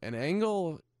outfielder? And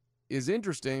Engel is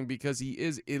interesting because he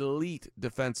is elite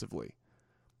defensively.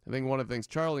 I think one of the things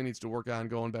Charlie needs to work on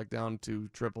going back down to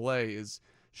AAA is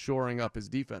shoring up his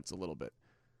defense a little bit.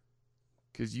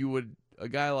 Because a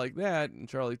guy like that, and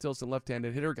Charlie Tilson,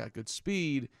 left-handed hitter, got good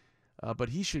speed, but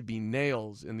he should be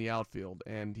nails in the outfield,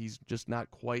 and he's just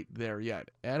not quite there yet.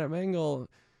 Adam Engel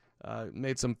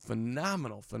made some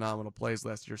phenomenal plays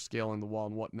last year, scaling the wall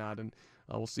and whatnot, and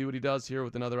we'll see what he does here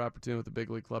with another opportunity with the big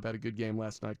league club. Had a good game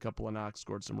last night, couple of knocks,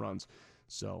 scored some runs.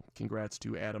 So congrats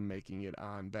to Adam making it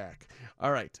on back.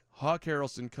 All right, Hawk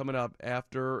Harrelson coming up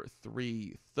after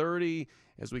 3:30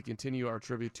 as we continue our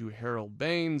tribute to Harold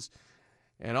Baines.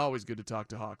 And always good to talk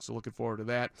to Hawk, so looking forward to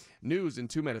that. News in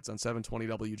 2 minutes on 720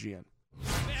 WGN.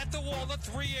 At the wall, the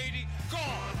 380, gone.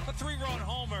 A 3-run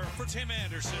homer for Tim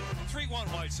Anderson.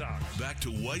 3-1 White Sox. Back to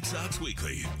White Sox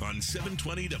Weekly on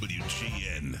 720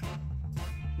 WGN.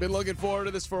 Been looking forward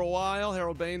to this for a while.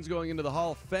 Harold Baines going into the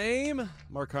Hall of Fame.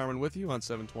 Mark Harmon with you on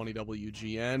 720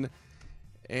 WGN.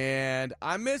 And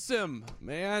I miss him,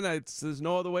 man. There's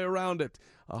no other way around it.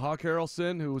 Hawk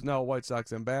Harrelson, who is now a White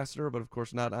Sox ambassador, but of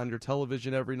course not on your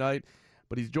television every night.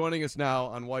 But he's joining us now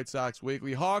on White Sox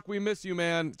Weekly. Hawk, we miss you,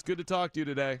 man. It's good to talk to you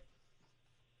today.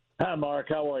 Hi, Mark.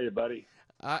 How are you, buddy?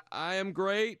 I am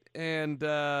great, and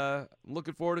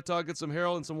looking forward to talking some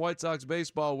Harold and some White Sox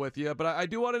baseball with you. But I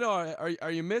do want to know,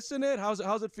 are you missing it? How's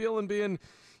it feeling being,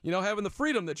 having the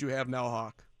freedom that you have now,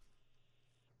 Hawk?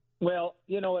 Well,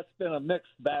 it's been a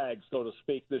mixed bag, so to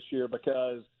speak, this year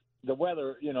because the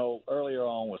weather, earlier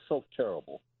on was so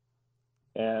terrible.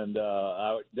 And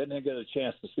I didn't get a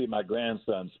chance to see my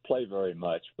grandsons play very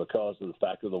much because of the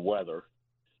fact of the weather.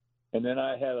 And then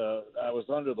I was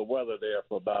under the weather there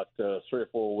for about 3 or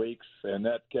 4 weeks, and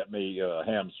that kept me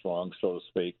hamstrung, so to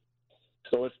speak.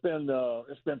 So it's been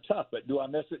tough. But do I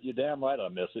miss it? You're damn right I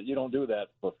miss it. You don't do that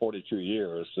for 42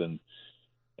 years and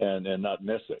not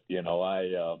miss it.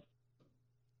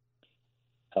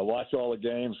 I watch all the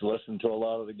games, listen to a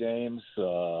lot of the games,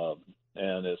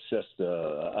 and it's just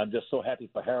I'm just so happy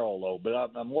for Harold, though. But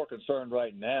I'm more concerned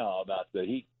right now about the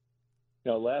heat.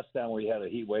 Last time we had a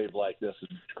heat wave like this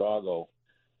in Chicago,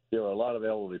 there were a lot of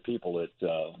elderly people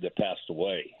that passed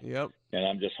away. Yep. And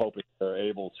I'm just hoping they're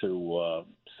able to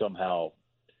somehow,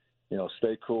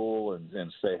 stay cool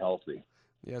and stay healthy.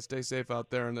 Yeah, stay safe out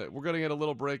there. And we're going to get a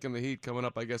little break in the heat coming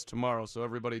up, I guess, tomorrow. So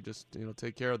everybody just,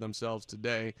 take care of themselves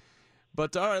today.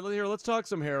 But, all right, let's talk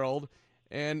some Harold.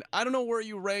 And I don't know where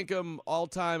you rank him all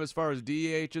time as far as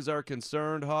DHs are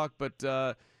concerned, Hawk,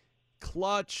 but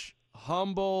clutch,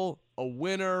 humble, a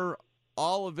winner,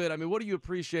 all of it. I mean, what do you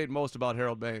appreciate most about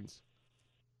Harold Baines?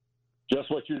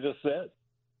 Just what you just said.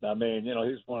 I mean,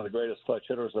 he's one of the greatest clutch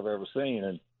hitters I've ever seen.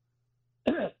 And,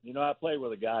 I played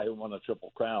with a guy who won the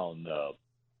Triple Crown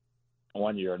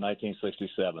one year in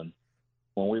 1967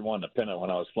 when we won the pennant when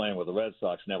I was playing with the Red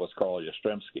Sox, and that was Carl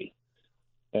Yastrzemski.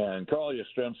 And Carl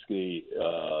Yastrzemski,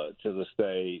 to this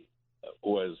day,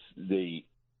 was the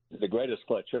greatest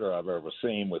clutch hitter I've ever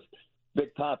seen, with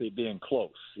Big Poppy being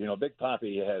close. Big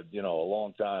Poppy had, a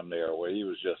long time there where he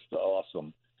was just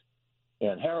awesome.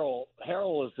 And Harold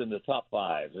is in the top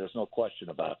 5. There's no question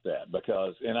about that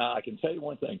because, and I can tell you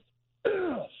one thing,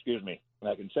 excuse me,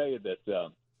 I can tell you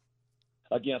that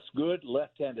against good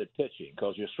left-handed pitching,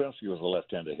 because Yastrzemski was a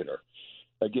left-handed hitter,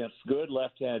 against good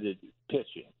left-handed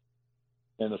pitching,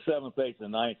 in the 7th, 8th,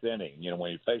 and 9th inning,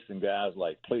 when you're facing guys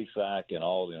like Plesac and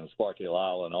all, Sparky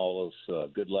Lyle and all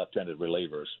those good left-handed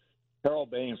relievers,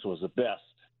 Harold Baines was the best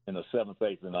in the 7th,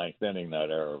 8th, and 9th inning that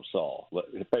I ever saw,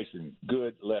 facing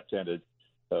good left-handed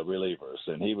relievers.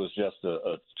 And he was just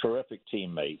a terrific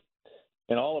teammate.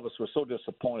 And all of us were so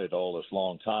disappointed all this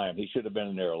long time. He should have been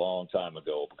in there a long time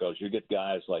ago because you get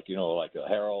guys like, like a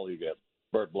Harold, you get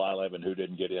Bert Blyleven, who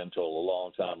didn't get in until a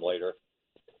long time later.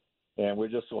 And we're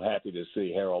just so happy to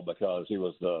see Harold because he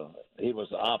was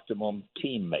the optimum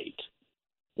teammate.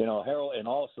 Harold, and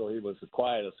also he was the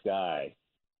quietest guy.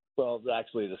 Well,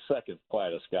 actually the second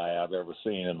quietest guy I've ever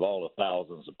seen of all the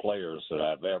thousands of players that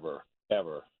I've ever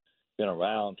been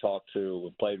around, talked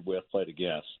to, played with, played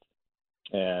against.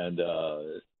 And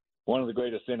one of the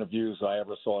greatest interviews I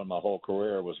ever saw in my whole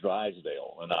career was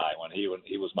Drysdale and I, when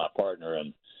he was my partner,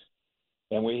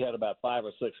 and we had about 5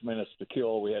 or 6 minutes to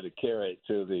kill. We had to carry it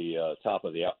to the top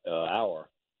of the hour,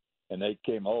 and they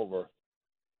came over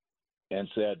and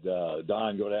said,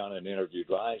 Don, go down and interview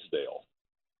Drysdale.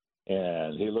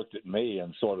 And he looked at me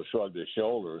and sort of shrugged his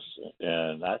shoulders,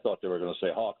 and I thought they were going to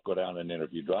say, Hawk, go down and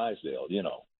interview Drysdale,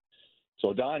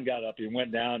 So Don got up. He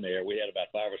went down there. We had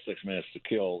about 5 or 6 minutes to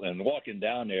kill. And walking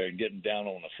down there and getting down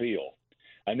on the field,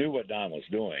 I knew what Don was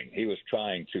doing. He was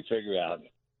trying to figure out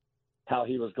how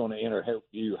he was going to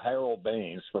interview Harold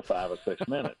Baines for 5 or 6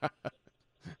 minutes.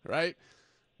 Right?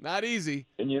 Not easy.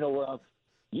 And you know where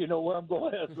I'm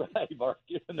going. That's right, Mark.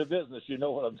 You're in the business. You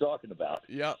know what I'm talking about.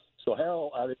 Yep. So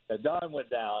Don went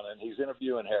down, and he's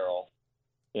interviewing Harold,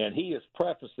 and he is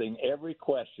prefacing every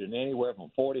question anywhere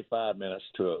from 45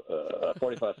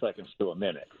 seconds to a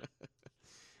minute.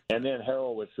 And then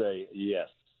Harold would say, yes.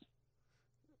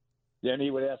 Then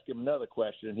he would ask him another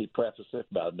question, and he'd preface it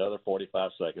about another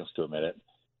 45 seconds to a minute,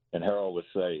 and Harold would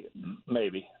say,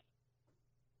 maybe.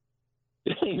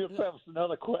 He would preface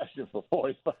another question for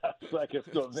 45 seconds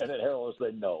to a minute. Harold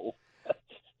would say, no.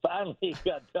 Finally, he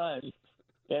got done.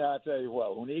 And I tell you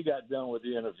what, when he got done with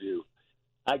the interview,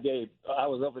 I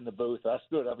was up in the booth. I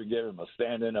stood up and gave him a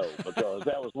standing O because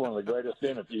that was one of the greatest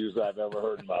interviews I've ever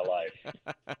heard in my life.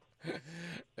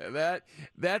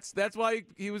 That's why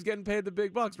he was getting paid the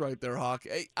big bucks right there, Hawk.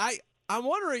 I'm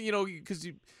wondering, because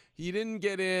he didn't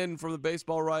get in from the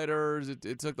baseball writers.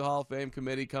 It took the Hall of Fame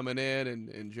committee coming in,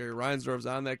 and Jerry Reinsdorf's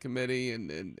on that committee,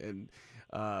 and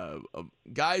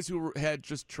guys who had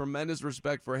just tremendous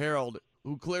respect for Harold,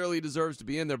 who clearly deserves to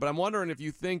be in there. But I'm wondering if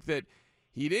you think that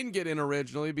he didn't get in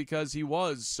originally because he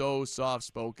was so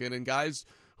soft-spoken, and guys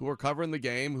who were covering the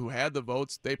game, who had the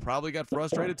votes, they probably got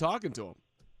frustrated talking to him.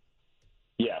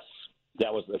 Yes,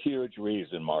 that was a huge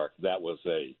reason, Mark.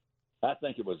 I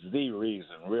think it was the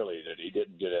reason, really, that he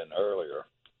didn't get in earlier.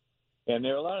 And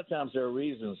there are a lot of times there are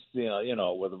reasons,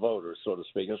 with the voters, so to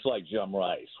speak. It's like Jim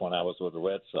Rice when I was with the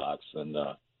Red Sox, and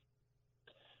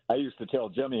I used to tell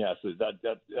Jimmy, I said,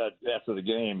 after the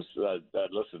games,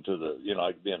 I'd listen to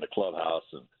I'd be in the clubhouse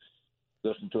and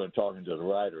listen to him talking to the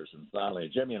writers. And finally,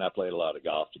 Jimmy and I played a lot of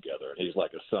golf together, and he's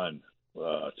like a son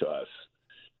to us.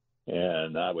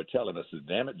 And I would tell him, I said,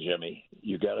 damn it, Jimmy,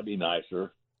 you got to be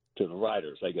nicer to the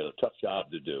writers. They got a tough job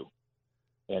to do.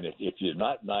 And if you're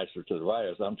not nicer to the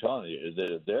writers, I'm telling you,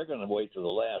 that they're going to wait till the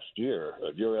last year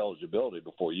of your eligibility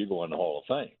before you go in the Hall of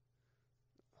Fame.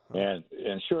 And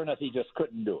sure enough, he just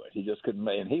couldn't do it. He just couldn't.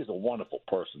 And he's a wonderful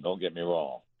person, don't get me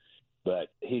wrong. But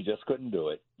he just couldn't do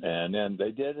it. And then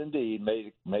they did indeed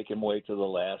make him wait till the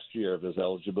last year of his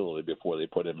eligibility before they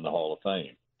put him in the Hall of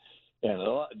Fame. And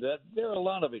there are a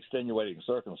lot of extenuating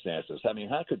circumstances. I mean,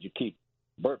 how could you keep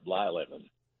Bert Blyleven,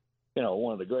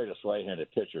 one of the greatest right-handed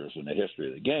pitchers in the history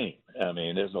of the game? I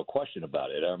mean, there's no question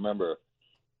about it. I remember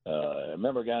a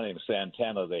guy named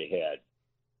Santana they had,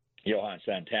 Johan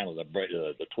Santana,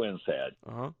 the Twins had.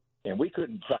 Uh-huh. And we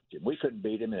couldn't touch him. We couldn't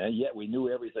beat him, and yet we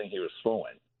knew everything he was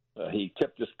throwing. He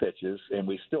tipped his pitches, and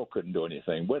we still couldn't do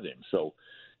anything with him. So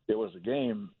there was a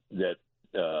game that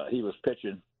he was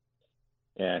pitching,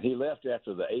 and he left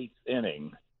after the 8th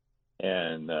inning,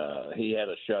 and he had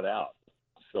a shutout.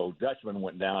 So Dutchman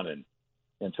went down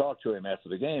and talked to him after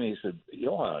the game. He said,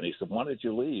 Johan, why did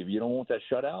you leave? You don't want that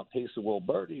shutout? He said, well,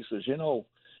 Bert, he says,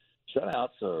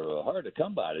 shutouts are hard to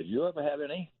come by. Did you ever have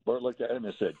any? Bert looked at him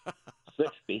and said,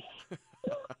 60.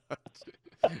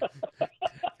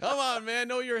 Come on, man.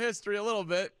 Know your history a little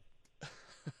bit.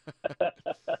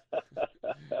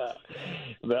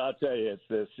 But I'll tell you,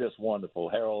 it's just wonderful.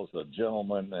 Harold's a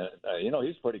gentleman. He's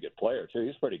a pretty good player, too.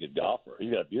 He's a pretty good golfer.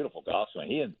 He's got a beautiful golf swing.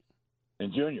 He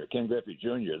and Junior, Ken Griffey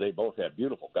Jr., they both have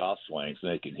beautiful golf swings,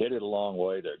 and they can hit it a long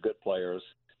way. They're good players.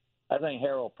 I think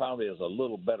Harold probably is a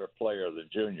little better player than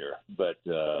Junior, but,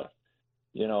 on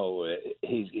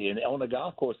the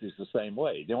golf course, he's the same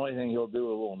way. The only thing he'll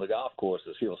do on the golf course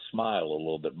is he'll smile a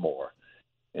little bit more.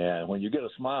 And when you get a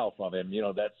smile from him,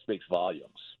 that speaks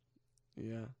volumes.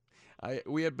 Yeah.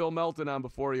 We had Bill Melton on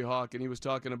before you, Hawk, and he was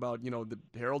talking about,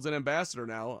 Harold's an ambassador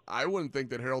now. I wouldn't think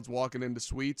that Harold's walking into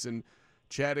suites and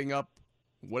chatting up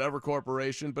whatever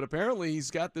corporation, but apparently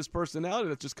he's got this personality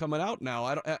that's just coming out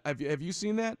now. Have you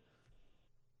seen that?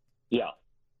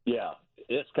 Yeah,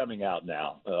 it's coming out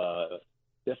now.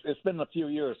 It's been a few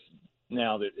years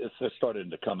now that it's starting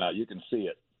to come out. You can see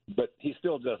it, but he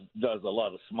still does a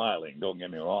lot of smiling. Don't get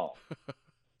me wrong.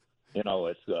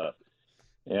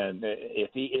 And if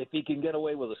he can get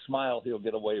away with a smile, he'll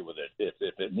get away with it.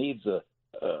 If it needs a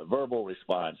verbal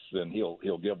response, then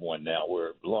he'll give one now.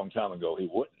 Where a long time ago he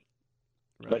wouldn't.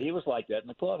 Right. But he was like that in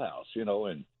the clubhouse,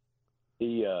 and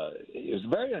he was a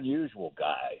very unusual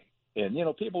guy. And,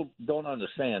 people don't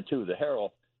understand, too, that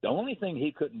Harold, the only thing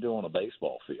he couldn't do on a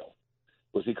baseball field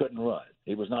was he couldn't run.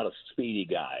 He was not a speedy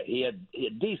guy. He had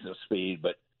decent speed,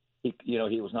 but, he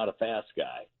was not a fast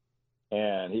guy.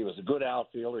 And he was a good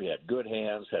outfielder. He had good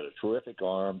hands, had a terrific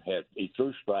arm. He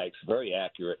threw strikes, very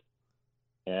accurate.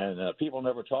 And people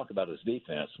never talk about his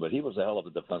defense, but he was a hell of a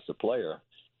defensive player.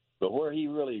 But where he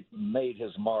really made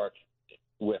his mark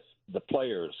with the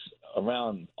players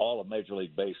around all of Major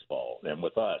League Baseball and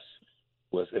with us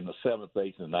was in the 7th,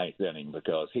 8th, and 9th inning,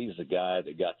 because he's the guy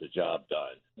that got the job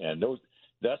done. And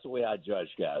that's the way I judge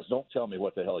guys. Don't tell me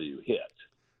what the hell you hit.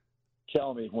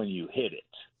 Tell me when you hit it.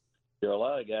 There are a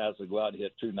lot of guys that go out and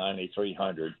hit 290,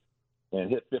 300, and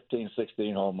hit 15,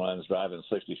 16 home runs, driving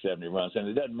 60, 70 runs, and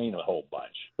it doesn't mean a whole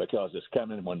bunch because it's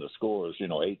coming when the score is,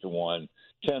 8-1,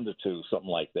 10-2, something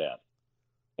like that.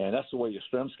 And that's the way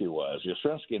Yastrzemski was.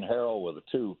 Yastrzemski and Harrell were the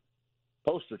two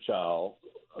poster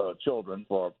children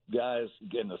for guys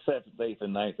getting the 7th, 8th,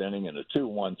 and 9th inning in a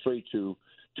 2-1, 3-2,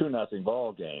 2-0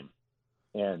 ball game,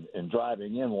 and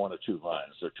driving in 1 or 2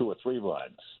 runs or 2 or 3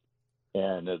 runs.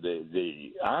 And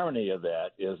the irony of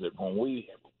that is that when we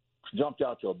jumped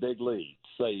out to a big lead,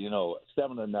 say 7-0,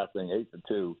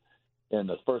 8-2 in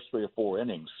the first 3 or 4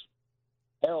 innings,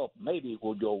 Harrell maybe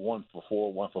would go 1 for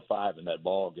 4, 1 for 5 in that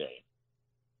ball game.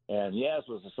 And Yaz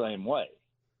was the same way.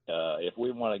 If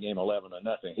we won a game 11-0,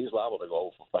 he's liable to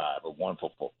go 0 for 5 or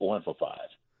 1 for 5.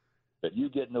 But you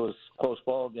get in those close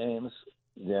ball games,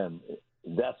 then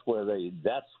that's where they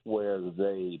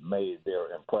made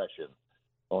their impression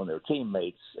on their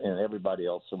teammates and everybody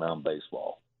else around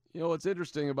baseball. What's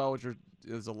interesting about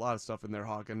there's a lot of stuff in there,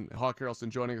 Hawk. And Hawk Harrelson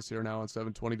joining us here now on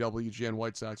 720 WGN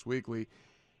White Sox Weekly.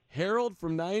 Harold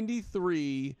from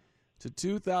 93 to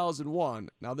 2001.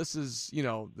 Now, this is,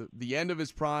 the end of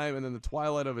his prime and then the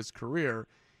twilight of his career.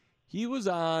 He was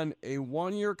on a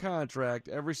 1-year contract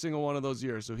every single one of those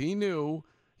years. So he knew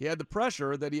he had the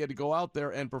pressure that he had to go out there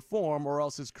and perform or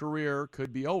else his career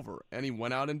could be over. And he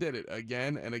went out and did it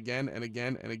again and again and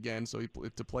again and again. So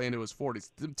to play into his 40s.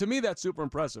 To me, that's super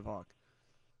impressive, Hawk.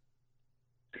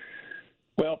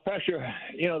 Well, pressure,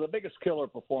 the biggest killer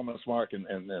performance, Mark,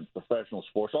 in professional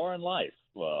sports or in life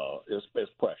is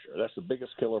pressure. That's the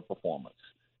biggest killer performance.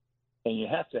 And you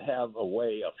have to have a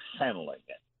way of handling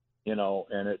it,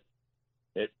 and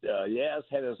Yaz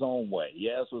had his own way.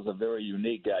 Yaz was a very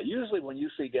unique guy. Usually when you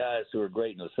see guys who are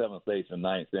great in the 7th, 8th, and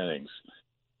 9th innings,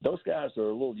 those guys are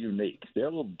a little unique. They're a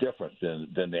little different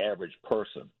than the average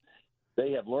person.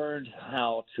 They have learned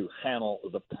how to handle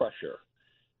the pressure.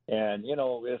 And,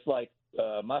 it's like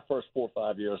my first 4 or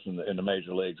 5 years in the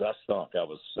major leagues, I stunk. I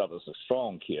was a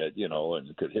strong kid,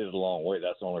 and could hit it a long way.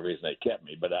 That's the only reason they kept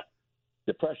me. But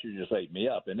the pressure just ate me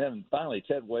up. And then finally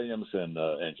Ted Williams and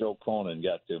Joe Cronin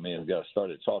got to me and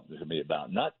started talking to me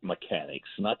about not mechanics,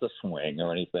 not the swing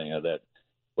or anything of that,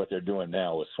 what they're doing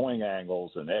now with swing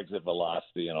angles and exit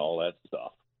velocity and all that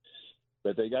stuff.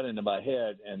 But they got into my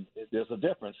head, and there's a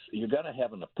difference. You've got to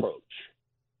have an approach.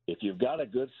 If you've got a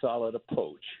good, solid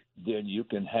approach, then you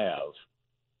can have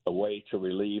a way to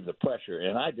relieve the pressure.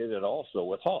 And I did it also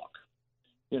with Hawk.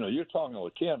 You're talking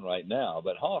with Ken right now,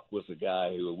 but Hawk was the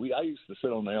guy who I used to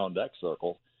sit on the on-deck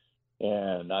circle,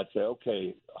 and I'd say,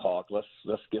 okay, Hawk, let's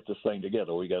get this thing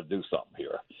together. We got to do something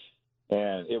here.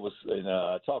 And it was,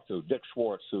 I talked to Dick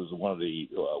Schwartz, who's one of the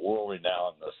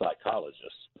world-renowned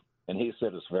psychologists, and he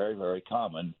said it's very, very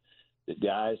common that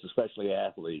guys, especially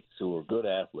athletes who are good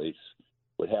athletes,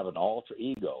 would have an alter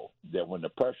ego that when the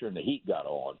pressure and the heat got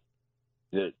on,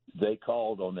 that they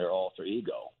called on their alter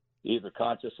ego, either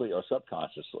consciously or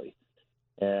subconsciously.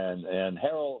 And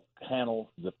Harold handled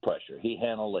the pressure. He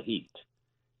handled the heat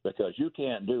because you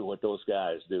can't do what those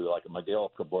guys do, like a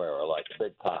Miguel Cabrera, like a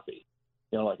Big Papi,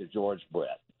 like a George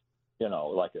Brett,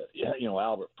 like a,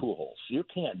 Albert Pujols. You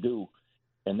can't do,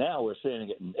 and now we're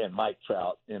seeing it in Mike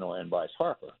Trout, and Bryce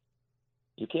Harper.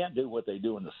 You can't do what they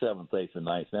do in the 7th, 8th, and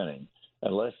 9th inning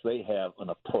unless they have an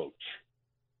approach.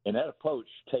 And that approach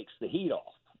takes the heat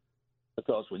off.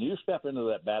 Because when you step into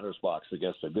that batter's box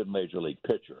against a good major league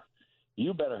pitcher,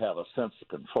 you better have a sense of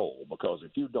control, because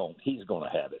if you don't, he's going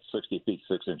to have it 60 feet,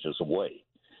 6 inches away.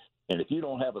 And if you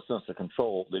don't have a sense of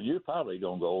control, then you're probably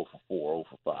going to go 0 for 4, 0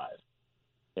 for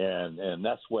 5. And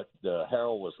that's what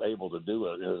Harold was able to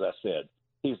do. As I said,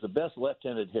 he's the best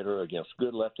left-handed hitter against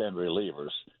good left-handed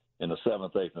relievers in the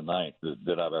 7th, 8th, and 9th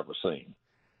that I've ever seen.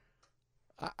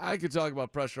 I could talk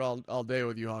about pressure all day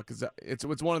with you, Hawk, because it's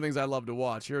one of the things I love to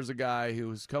watch. Here's a guy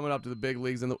who's coming up to the big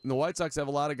leagues, and the White Sox have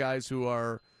a lot of guys who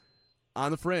are on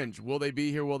the fringe. Will they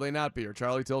be here? Will they not be here?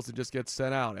 Charlie Tilson just gets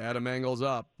sent out. Adam Engel's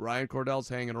up. Ryan Cordell's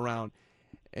hanging around.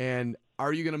 And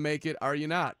are you going to make it? Are you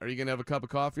not? Are you going to have a cup of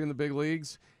coffee in the big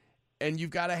leagues? And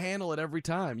you've got to handle it every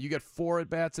time. You get 4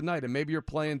 at-bats a night, and maybe you're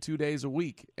playing 2 days a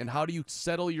week. And how do you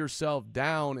settle yourself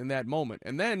down in that moment?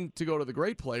 And then to go to the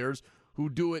great players who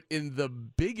do it in the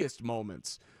biggest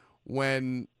moments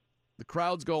when the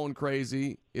crowd's going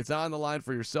crazy, it's on the line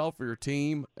for yourself, for your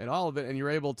team, and all of it, and you're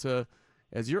able to,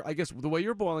 I guess the way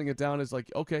you're boiling it down is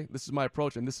like, okay, this is my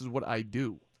approach and this is what I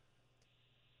do.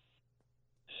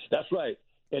 That's right.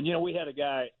 And, we had a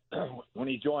guy, when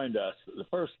he joined us, the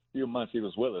first few months he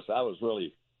was with us, I was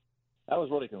really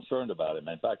concerned about him.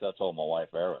 In fact, I told my wife,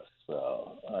 Eris,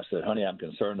 I said, honey, I'm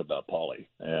concerned about Paulie.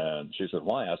 And she said,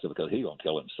 why? I said, because he's going to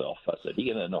kill himself. I said,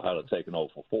 he doesn't know how to take an 0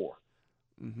 for 4.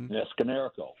 Mm-hmm. And that's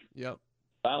Canerico. Yep.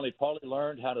 Finally, Paulie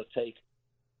learned how to take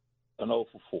an 0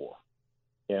 for 4.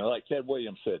 And like Ted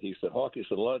Williams said, he said, Hawk, he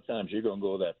said, a lot of times you're going to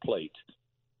go to that plate,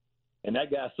 and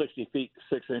that guy 60 feet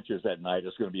 6 inches that night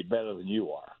is going to be better than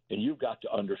you are. And you've got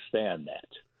to understand that.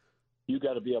 You've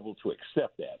got to be able to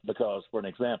accept that. Because, for an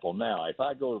example, now, if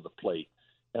I go to the plate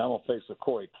and I'm going to face a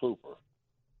Corey Kluber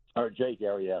or Jake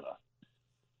Arrieta,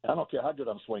 I don't care how good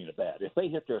I'm swinging the bat. If they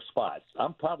hit their spots,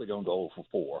 I'm probably going to go 0 for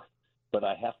 4, but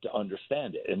I have to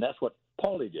understand it. And that's what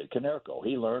Paulie did, Canerico.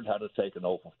 He learned how to take an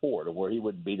 0 for 4 to where he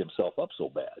wouldn't beat himself up so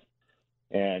bad.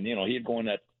 And, he'd go in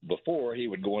that before, he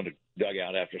would go in the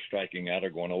dugout after striking out or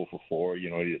going 0 for 4,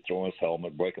 he'd throw his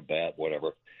helmet, break a bat,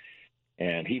 whatever.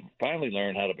 And he finally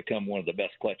learned how to become one of the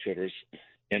best clutch hitters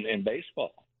in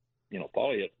baseball.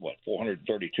 Paulie hit,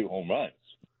 432 home runs.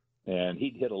 And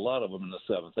he'd hit a lot of them in the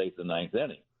 7th, 8th, and 9th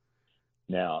inning.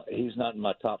 Now, he's not in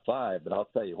my top 5, but I'll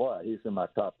tell you what, he's in my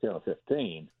top 10 or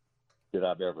 15 that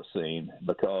I've ever seen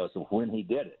because of when he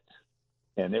did it.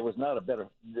 And there was not a better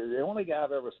 – the only guy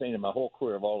I've ever seen in my whole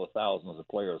career of all the thousands of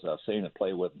players I've seen and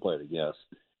played with and played against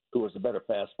who was a better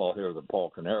fastball hitter than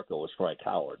Paul Canerico was Frank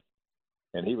Howard.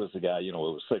 And he was the guy, who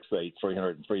was 6'8",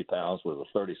 303 pounds with a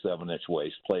 37-inch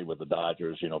waist, played with the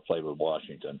Dodgers, played with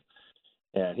Washington.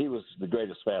 And he was the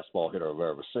greatest fastball hitter I've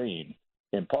ever seen.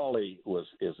 And Paulie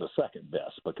is the second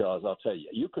best because I'll tell you,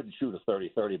 you couldn't shoot a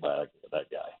 30-30 by that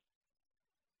guy.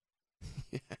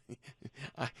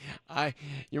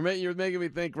 You're making me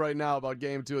think right now about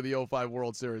Game 2 of the 05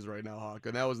 World Series right now, Hawk,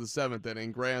 and that was the 7th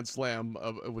inning grand slam,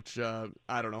 which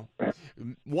I don't know,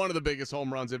 one of the biggest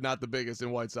home runs, if not the biggest,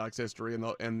 in White Sox history,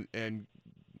 and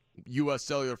U.S.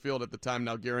 Cellular Field at the time,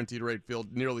 now Guaranteed Rate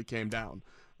Field, nearly came down.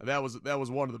 That was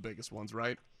one of the biggest ones,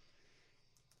 right?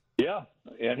 Yeah,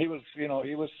 and he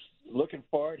was looking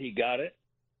for it. He got it.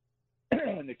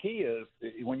 And the key is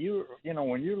when you're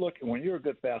a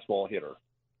good fastball hitter.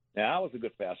 Now, I was a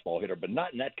good fastball hitter, but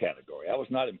not in that category. I was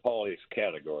not in Paulie's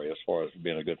category as far as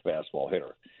being a good fastball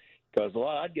hitter. Because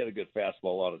I'd get a good fastball a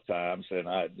lot of times, and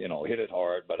I'd hit it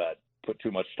hard, but I'd put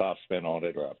too much topspin on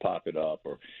it, or I'd pop it up,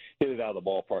 or hit it out of the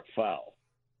ballpark foul.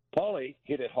 Paulie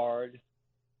hit it hard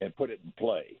and put it in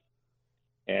play,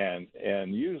 and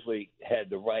usually had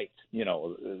the right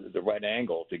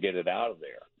angle to get it out of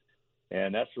there.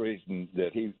 And that's the reason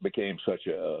that he became such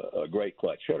a great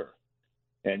clutch hitter.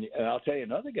 And I'll tell you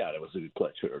another guy that was a good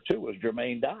clutch hitter, too, was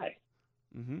Jermaine Dye.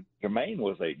 Mm-hmm. Jermaine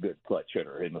was a good clutch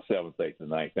hitter in the 7th, 8th, and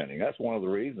 9th inning. That's one of the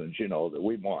reasons, that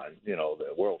we won, the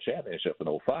World Championship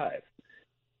in 05.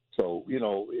 So,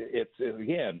 it's,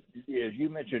 again, as you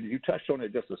mentioned, you touched on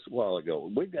it just a while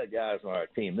ago. We've got guys on our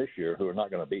team this year who are not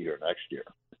going to be here next year.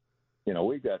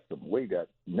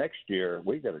 Next year,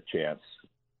 we got a chance.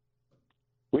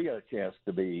 We got a chance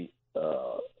to be,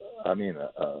 a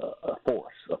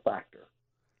force, a factor.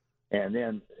 And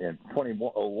then in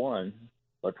 2001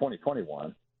 or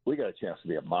 2021, we got a chance to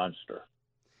be a monster.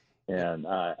 And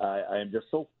I am just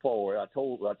so forward. I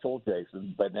told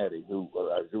Jason Benetti,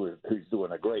 who's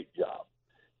doing a great job.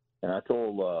 And I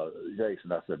told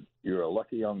Jason, I said, you're a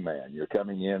lucky young man. You're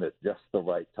coming in at just the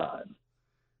right time.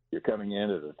 You're coming in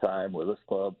at a time where this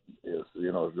club is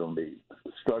going to be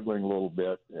struggling a little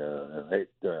bit in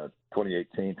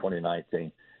 2018,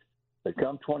 2019. But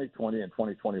come 2020 and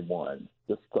 2021,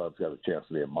 this club's got a chance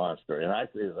to be a monster. And I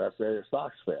say at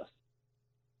Sox Fest,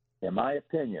 in my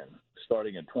opinion,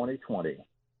 starting in 2020,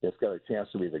 it's got a chance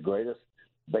to be the greatest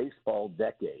baseball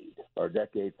decade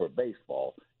for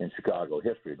baseball in Chicago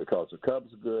history because the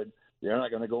Cubs are good. They're not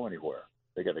going to go anywhere.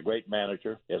 They got a great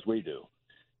manager, as we do.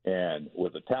 And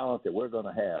with the talent that we're going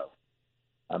to have,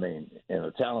 and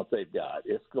the talent they've got,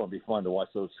 it's going to be fun to watch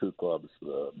those two clubs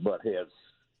butt heads.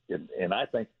 And I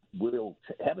think we'll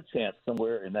have a chance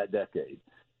somewhere in that decade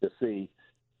to see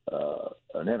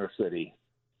an inner-city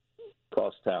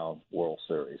crosstown World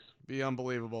Series. Be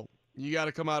unbelievable. You got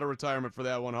to come out of retirement for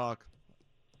that one, Hawk.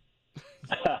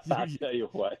 I tell you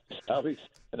what, I'll be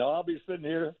sitting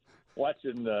here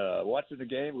watching the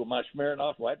game with my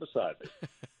Smirnoff right beside me.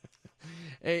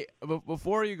 Hey,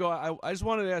 before you go, I just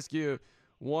wanted to ask you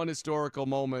one historical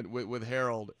moment with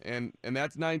Harold, and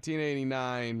that's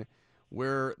 1989,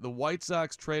 where the White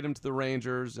Sox trade him to the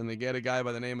Rangers, and they get a guy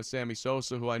by the name of Sammy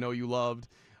Sosa, who I know you loved,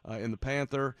 in the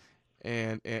Panther,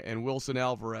 and Wilson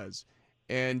Alvarez.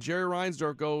 And Jerry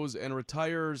Reinsdorf goes and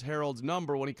retires Harold's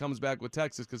number when he comes back with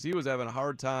Texas because he was having a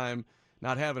hard time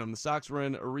not having him. The Sox were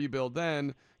in a rebuild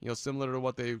then, similar to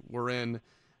what they were in,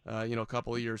 a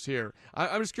couple of years here.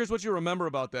 I'm just curious what you remember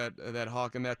about that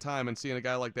Hawk and that time and seeing a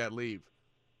guy like that leave.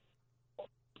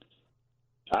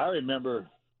 I remember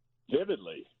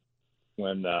vividly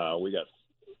when we got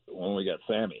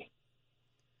Sammy.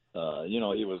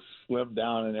 He was slimmed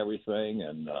down and everything,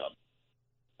 and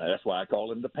that's why I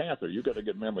called him the Panther. You got a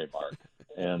good memory, Mark.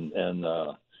 and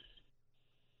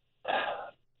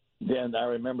then I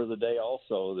remember the day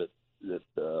also that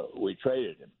we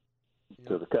traded him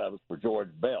to the Cubs for George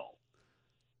Bell.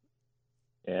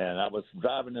 And I was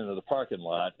driving into the parking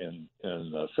lot in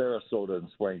Sarasota in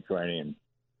spring training, and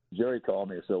Jerry called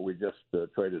me and said, we just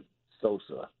traded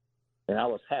Sosa. And I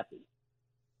was happy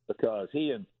because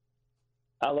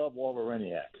I love Walter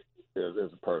Reniak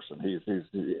as a person. He's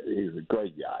a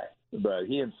great guy. But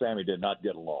he and Sammy did not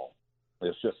get along.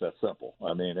 It's just that simple.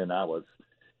 I mean, and I would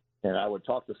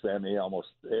talk to Sammy almost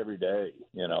every day,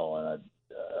 and I'd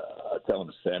tell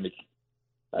him, Sammy,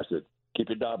 I said, keep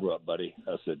your dauber up, buddy.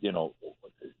 I said,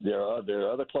 there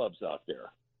are other clubs out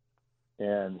there.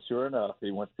 And sure enough,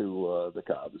 he went to the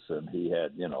Cubs, and he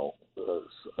had,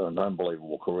 an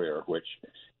unbelievable career, which,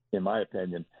 in my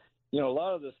opinion, a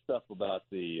lot of this stuff about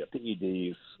the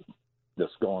PEDs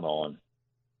that's going on,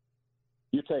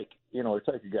 you take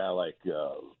a guy like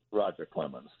Roger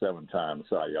Clemens, 7-time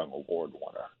Cy Young Award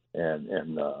winner, and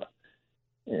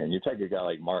you take a guy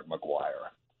like Mark McGwire,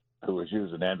 who was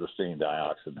using androstenedione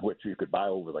dioxin, which you could buy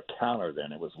over the counter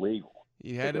then. It was legal.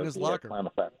 He had it in his locker.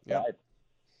 Yep.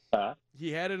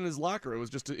 He had it in his locker. It was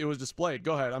displayed.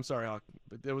 Go ahead. I'm sorry, Hawk.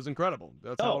 But it was incredible.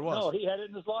 That's how it was. No, he had it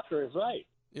in his locker. It's right.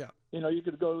 Yeah. You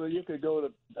could go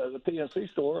to the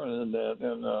PNC store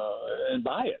and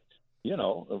buy it.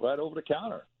 Right over the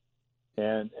counter.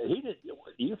 And he did.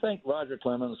 You think Roger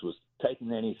Clemens was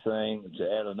taking anything to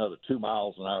add another 2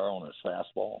 miles an hour on his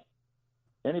fastball?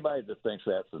 Anybody that thinks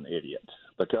that's an idiot,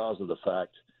 because of the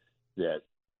fact that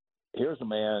here's a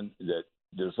man that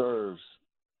deserves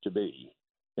to be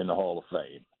in the Hall of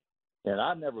Fame. And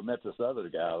I've never met this other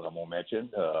guy that I'm going to mention,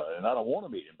 and I don't want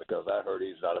to meet him because I heard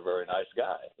he's not a very nice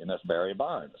guy, and that's Barry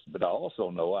Bonds. But I also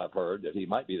know I've heard that he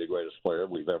might be the greatest player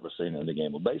we've ever seen in the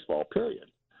game of baseball, period.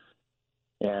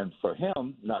 And for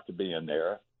him not to be in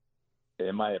there,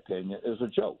 in my opinion, is a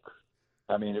joke.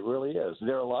 I mean, it really is.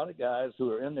 There are a lot of guys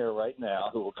who are in there right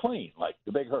now who are clean, like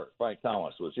the Big Hurt. Frank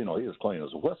Thomas was, he was clean as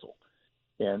a whistle.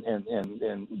 And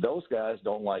those guys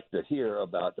don't like to hear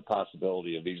about the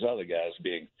possibility of these other guys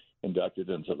being inducted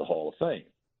into the Hall of Fame.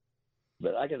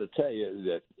 But I got to tell you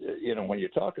that, when you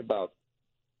talk about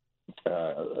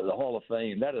the Hall of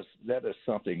Fame, that is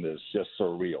something that's just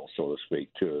surreal, so to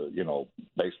speak, to,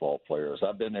 baseball players.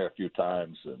 I've been there a few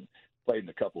times and played in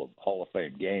a couple of Hall of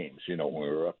Fame games, when we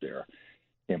were up there.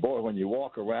 And, boy, when you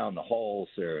walk around the halls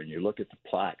there and you look at the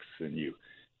plaques and you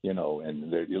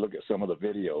look at some of the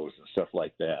videos and stuff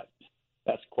like that,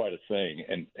 that's quite a thing.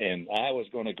 And I was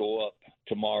going to go up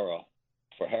tomorrow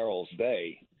for Harold's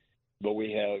Day, but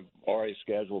we have already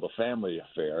scheduled a family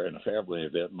affair and a family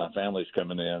event. My family's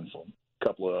coming in from a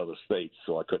couple of other states,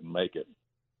 so I couldn't make it.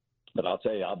 But I'll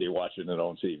tell you, I'll be watching it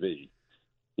on TV.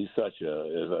 He's as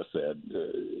I said,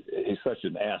 he's such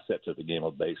an asset to the game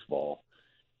of baseball,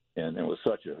 and was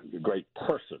such a great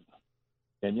person.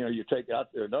 And, you take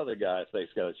out there another guy, I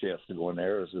think's got a chance to go in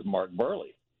there, is Mark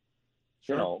Burley.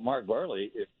 Sure. Mark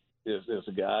Burley is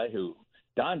a guy who –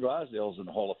 Don Drysdale's in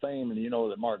the Hall of Fame, and you know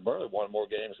that Mark Burley won more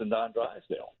games than Don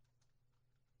Drysdale.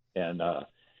 And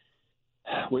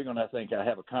we're going to, I think, I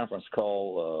have a conference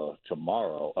call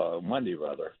tomorrow, Monday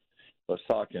rather. I was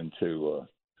talking to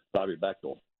Bobby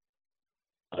Bechtel.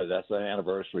 That's the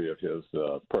anniversary of his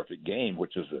perfect game,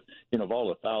 which is, of all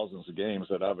the thousands of games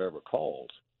that I've ever called,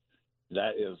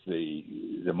 that is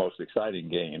the most exciting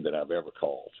game that I've ever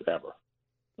called, ever,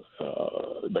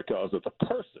 because of the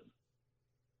person.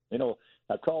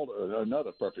 I called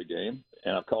another perfect game,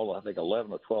 and I've called, I think,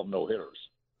 11 or 12 no-hitters.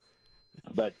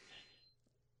 But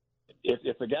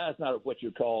if the guy's not what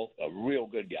you call a real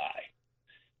good guy,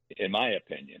 in my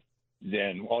opinion,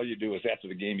 then all you do is after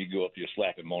the game you go up, you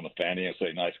slap him on the fanny and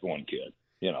say, nice going, kid,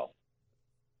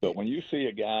 But when you see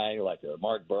a guy like a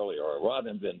Mark Burley or a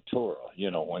Robin Ventura,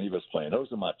 when he was playing,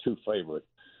 those are my two favorite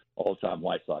all-time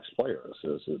White Sox players,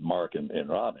 is Mark and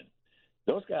Robin.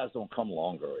 Those guys don't come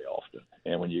along very often.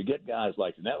 And when you get guys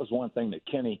like that was one thing that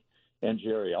Kenny and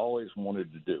Jerry always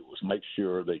wanted to do, was make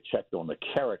sure they checked on the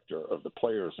character of the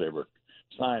players they were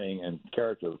signing and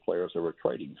character of the players they were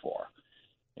trading for.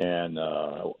 And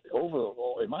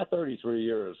in my 33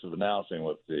 years of announcing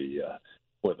with the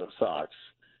Sox,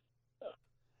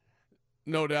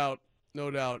 No doubt.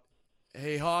 No doubt.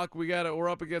 Hey, Hawk, we're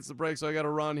up against the break, so I got to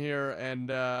run here.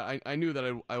 And I knew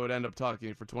that I would end up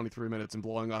talking for 23 minutes and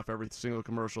blowing off every single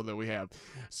commercial that we have.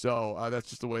 So that's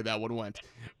just the way that one went.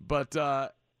 But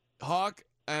Hawk,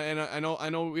 and I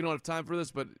know we don't have time for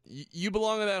this, but you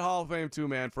belong in that Hall of Fame too,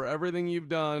 man, for everything you've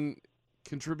done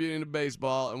contributing to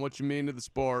baseball and what you mean to the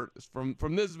sport.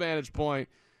 From this vantage point,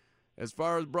 as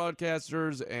far as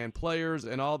broadcasters and players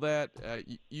and all that,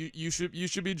 you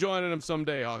should be joining them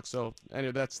someday, Hawk. So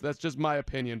anyway, that's just my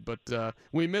opinion. But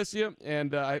we miss you,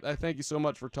 and I thank you so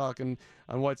much for talking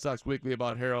on White Sox Weekly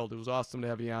about Harold. It was awesome to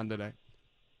have you on today.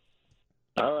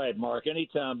 All right, Mark.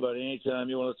 Anytime, buddy. Anytime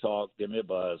you want to talk, give me a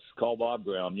buzz. Call Bob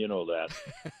Graham. You know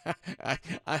that.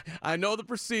 I know the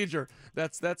procedure.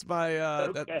 That's my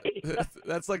Okay.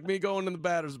 that's like me going in the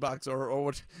batter's box or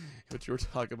what you were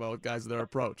talking about with guys in their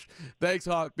approach. Thanks,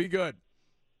 Hawk. Be good.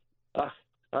 All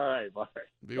right, Mark.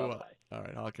 Be Bye-bye. well. All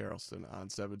right, Hawk Harrelson on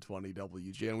 720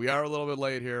 WGN. We are a little bit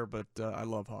late here, but I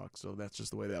love Hawk, so that's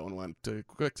just the way that one went.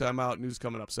 Quick timeout. News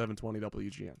coming up. 720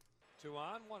 WGN. 2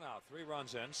 on, 1 out. 3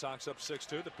 runs in. Sox up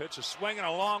 6-2. The pitch is swinging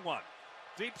a long one.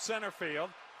 Deep center field.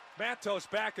 Matos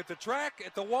back at the track,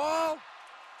 at the wall.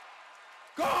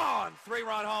 Gone!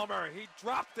 3-run homer. He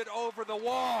dropped it over the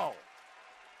wall.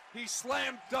 He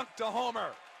slam dunked a homer.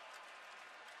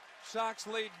 Sox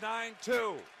lead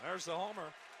 9-2. There's the homer.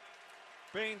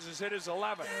 Baines has hit his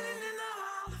 11th.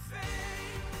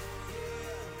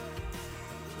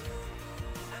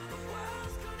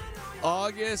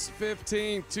 August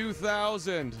 15,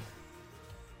 2000.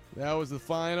 That was the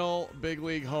final big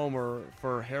league homer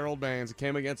for Harold Baines. It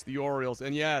came against the Orioles.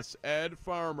 And yes, Ed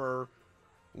Farmer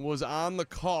was on the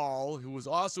call, who was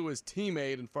also his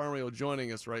teammate, and Farmer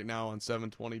joining us right now on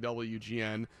 720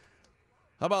 WGN.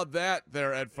 How about that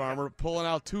there, Ed Farmer, pulling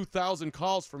out 2,000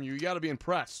 calls from you? You got to be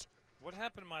impressed. What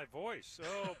happened to my voice?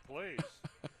 Oh, please.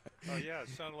 Oh, yeah, it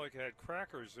sounded like I had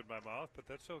crackers in my mouth, but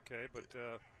that's okay. But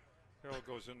Harold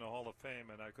goes in the Hall of Fame,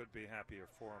 and I could be happier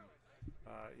for him.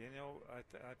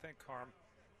 I think Carm,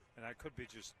 and I could be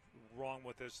just wrong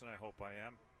with this, and I hope I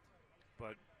am,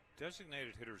 but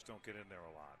designated hitters don't get in there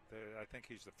a lot. I think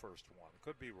he's the first one.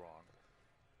 Could be wrong.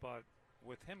 But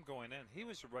with him going in, he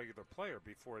was a regular player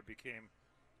before he became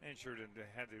injured and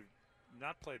had to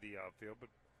not play the outfield, but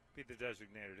be the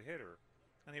designated hitter.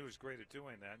 And he was great at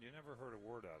doing that. You never heard a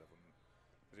word out of him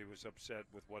that he was upset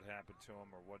with what happened to him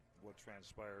or what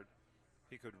transpired.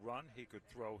 He could run, he could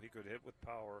throw, he could hit with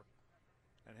power.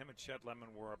 And him and Chet Lemon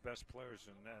were our best players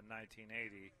in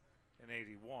 1980 and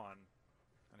 81.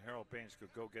 And Harold Baines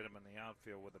could go get him in the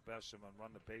outfield with the best of them and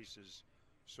run the bases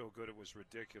so good it was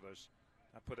ridiculous.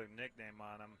 I put a nickname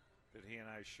on him that he and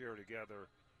I share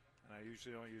together, and I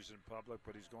usually don't use it in public,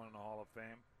 but he's going in the Hall of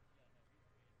Fame.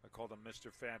 I called him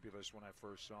Mr. Fabulous when I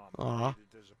first saw him. He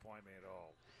didn't disappoint me at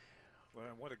all. Well,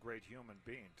 and what a great human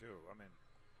being, too. I mean,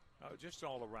 just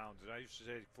all around. I used to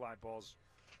say fly balls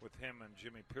with him and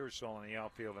Jimmy Pearsall in the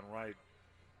outfield and right,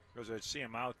 because I'd see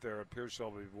him out there, and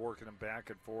Pearsall would be working him back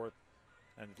and forth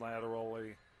and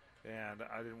laterally, and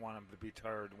I didn't want him to be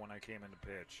tired when I came in to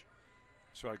pitch.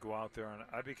 So I'd go out there, and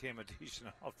I became a decent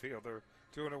outfielder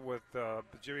doing it with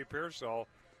Jimmy Pearsall,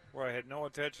 where I had no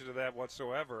attention to that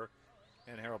whatsoever,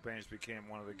 and Harold Baines became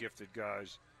one of the gifted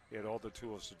guys. He had all the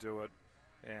tools to do it,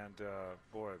 and,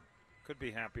 boy, could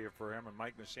be happier for him, and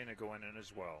Mike Messina going in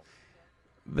as well.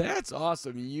 That's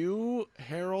awesome. You,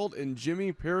 Harold, and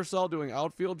Jimmy Pearsall doing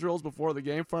outfield drills before the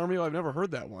game, Farmio? I've never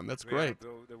heard that one. That's great. Yeah,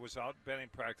 there was out batting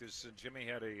practice, and Jimmy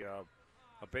had a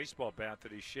baseball bat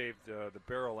that he shaved the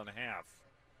barrel in half,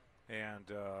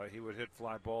 and he would hit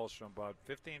fly balls from about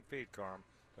 15 feet, Carm.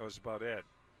 That was about it.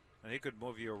 And he could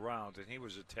move you around, and he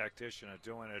was a tactician at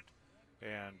doing it,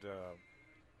 and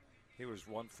he was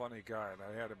one funny guy, and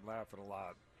I had him laughing a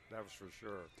lot. That was for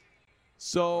sure.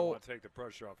 So I want to take the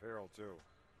pressure off Harold, too.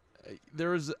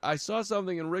 I saw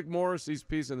something in Rick Morrissey's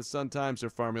piece in the Sun-Times,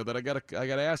 Farmio, that I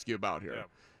gotta ask you about here. Yeah.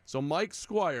 So Mike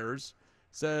Squires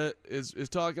is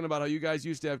talking about how you guys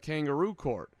used to have kangaroo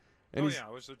court. And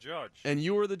I was the judge. And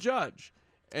you were the judge.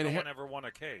 And no one ever won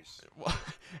a case.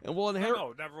 No one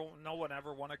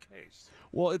ever won a case.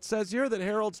 Well, it says here that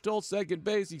Harold stole second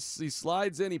base. He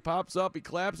slides in, he pops up, he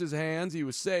claps his hands, he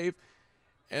was safe.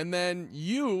 And then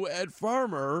you, Ed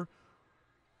Farmer,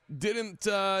 didn't,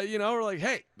 were like,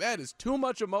 hey, that is too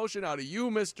much emotion out of you,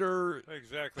 Mr.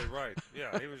 Exactly right.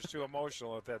 Yeah, he was too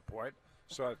emotional at that point,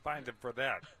 so I fined him for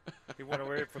that. He went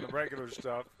away from the regular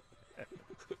stuff.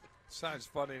 Sounds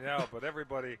funny now, but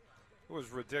everybody, it was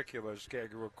ridiculous,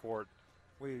 Kangaroo Court.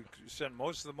 We sent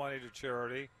most of the money to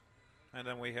charity, and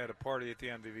then we had a party at the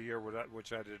end of the year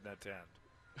which I didn't attend.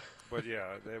 But,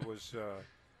 yeah, it was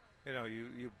you know,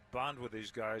 you bond with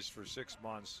these guys for 6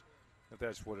 months, if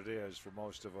that's what it is for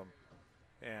most of them,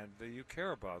 and you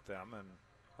care about them. And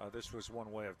this was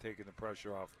one way of taking the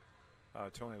pressure off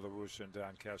Tony La Russa and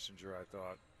Don Kessinger, I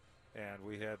thought. And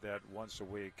we had that once a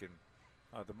week, and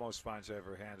the most fines I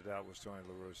ever handed out was Tony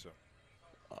La Russa.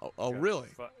 Oh, really?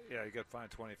 Yeah, he got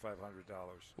fined $2,500.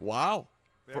 Wow.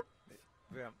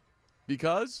 Yeah.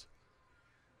 Because?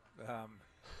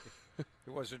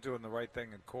 He wasn't doing the right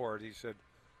thing in court.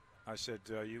 I said,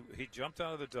 he jumped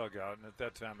out of the dugout, and at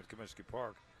that time at Comiskey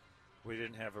Park, we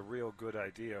didn't have a real good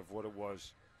idea of what it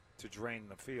was to drain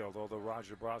the field. Although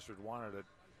Roger Brossard wanted it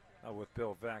with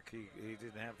Bill Veeck, he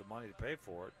didn't have the money to pay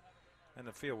for it, and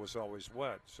the field was always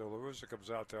wet. So La Russa comes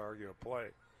out to argue a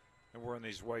play, and we're in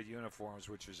these white uniforms,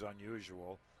 which is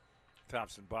unusual,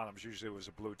 tops and bottoms. Usually it was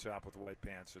a blue top with white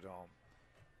pants at home.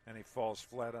 And he falls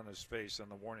flat on his face on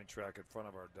the warning track in front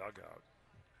of our dugout.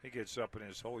 He gets up, and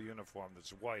his whole uniform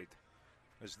that's white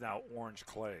is now orange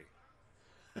clay.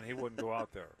 And he wouldn't go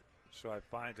out there. So I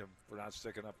fined him for not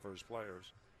sticking up for his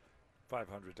players $500.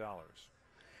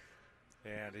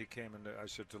 And he came in. I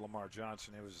said to Lamar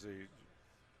Johnson,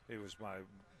 he was my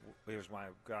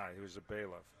guy. He was a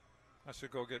bailiff. I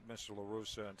said, go get Mr. La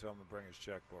Russa and tell him to bring his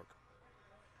checkbook.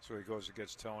 So he goes and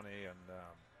gets Tony, and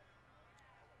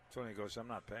Tony goes, I'm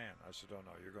not paying. I said, oh,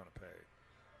 no, you're going to pay.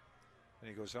 And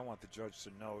he goes, I want the judge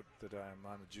to note that I'm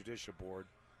on the judicial board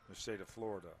in the state of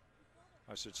Florida.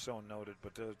 I said, so noted,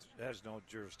 but it has no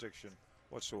jurisdiction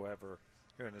whatsoever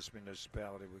here in this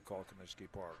municipality we call Comiskey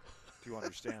Park. Do you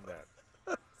understand that?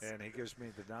 And he gives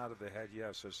me the nod of the head,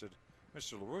 yes. I said,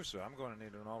 Mr. La Russa, I'm going to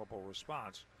need an audible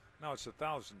response. Now it's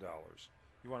 $1,000.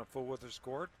 You want to fool with this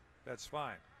court? That's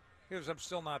fine. He goes, I'm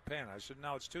still not paying. I said,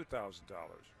 now it's $2,000.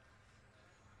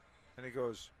 And he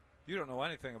goes, you don't know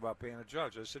anything about being a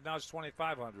judge. I said, now it's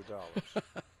 $2,500.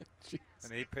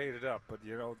 And he paid it up. But,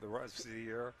 you know, the rest of the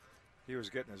year, he was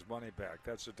getting his money back.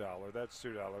 That's $1. That's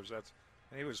 $2. And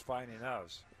he was fining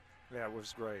us. Yeah, it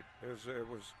was great. It was,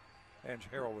 and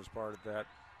Harold was part of that.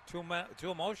 Too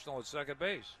emotional at second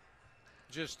base.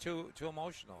 Just too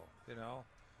emotional, you know,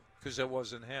 because it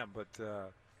wasn't him. But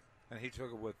and he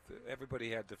took it with everybody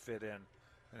had to fit in,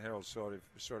 and Harold sort of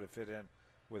fit in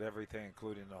with everything,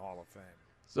 including the Hall of Fame.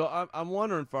 So I'm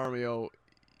wondering, Farmio,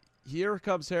 here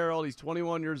comes Harold. He's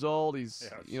 21 years old.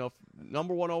 He's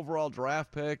number 1 overall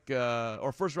draft pick,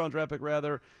 or first round draft pick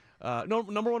rather. No,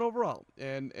 number 1 overall,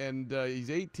 and he's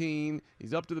 18.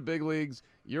 He's up to the big leagues.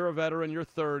 You're a veteran. You're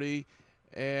 30,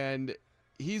 and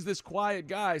he's this quiet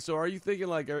guy. So are you thinking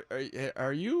like,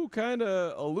 are you kind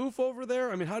of aloof over there?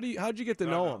 I mean, how'd you get to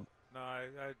know him? No,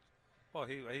 well,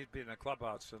 he'd be in the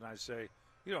clubhouse, and I say,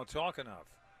 you don't talk enough.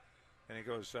 And he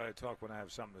goes, I talk when I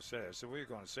have something to say. I said, well, you're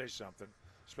going to say something,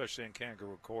 especially in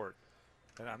Kangaroo Court.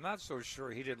 And I'm not so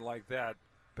sure he didn't like that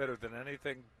better than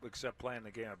anything except playing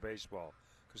the game of baseball,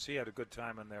 because he had a good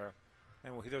time in there.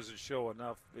 And he doesn't show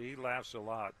enough. He laughs a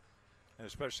lot, and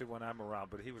especially when I'm around.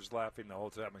 But he was laughing the whole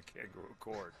time in Kangaroo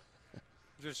Court.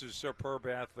 Just a superb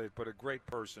athlete, but a great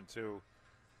person, too.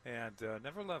 And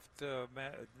never left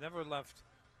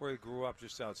where he grew up,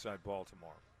 just outside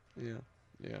Baltimore. Yeah.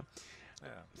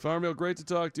 Farmville, great to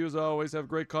talk to you as always. Have a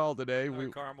great call today.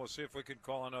 Carm, we'll see if we can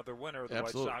call another winner. The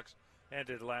Absolutely. White Sox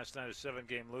ended last night a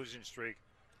 7-game losing streak.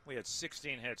 We had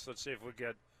 16 hits. Let's see if we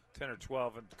get 10 or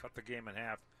 12 and cut the game in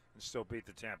half and still beat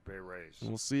the Tampa Bay Rays.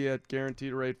 We'll see you at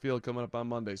Guaranteed Rate Field coming up on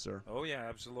Monday, sir. Oh, yeah,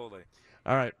 absolutely.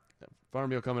 All right.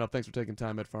 Farmville coming up. Thanks for taking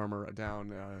time, Ed Farmer,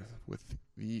 down with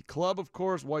the club, of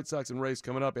course. White Sox and Rays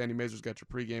coming up. Andy Mazur's got your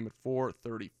pregame at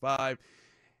 4:35.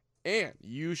 And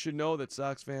you should know that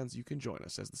Sox fans, you can join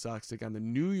us as the Sox take on the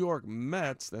New York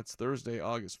Mets. That's Thursday,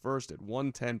 August 1st at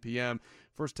 1:10 p.m.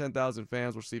 First 10,000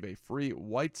 fans will receive a free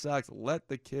White Sox Let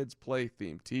the Kids Play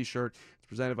themed t-shirt. It's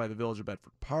presented by the Village of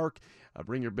Bedford Park.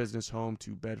 Bring your business home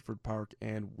to Bedford Park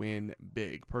and win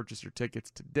big. Purchase your tickets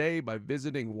today by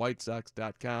visiting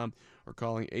whitesox.com or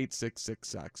calling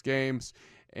 866-SOX-GAMES.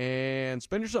 And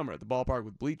spend your summer at the ballpark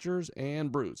with bleachers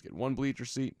and brews. Get 1 bleacher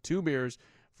seat, 2 beers,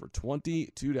 for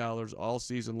 $22 all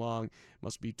season long.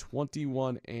 Must be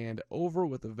 21 and over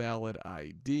with a valid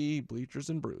ID. Bleachers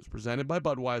and Brews, presented by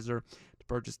Budweiser. To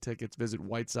purchase tickets, visit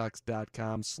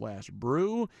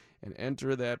whitesox.com/brew and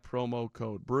enter that promo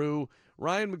code BREW.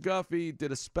 Ryan McGuffey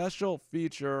did a special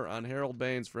feature on Harold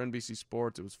Baines for NBC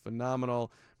Sports. It was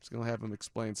phenomenal. I'm just going to have him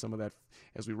explain some of that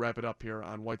as we wrap it up here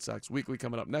on White Sox Weekly,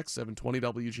 coming up next, 720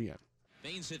 WGN.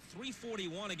 Baines hit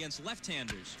 .341 against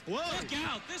left-handers. Whoa. Look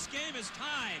out! This game is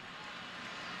tied.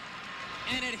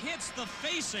 And it hits the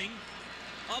facing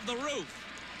of the roof.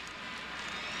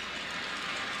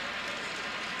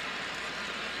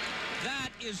 That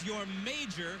is your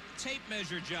major tape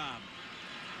measure job.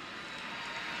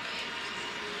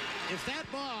 If that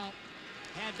ball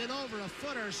had been over a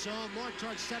foot or so more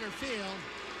towards center field,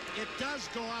 it does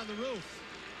go on the roof,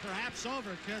 perhaps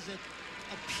over, because it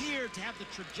appeared to have the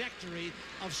trajectory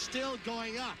of still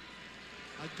going up.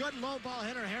 A good low ball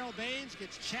hitter, Harold Baines,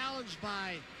 gets challenged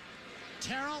by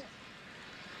Terrell.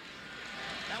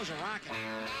 That was a rocket.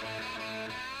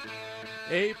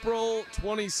 April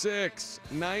 26,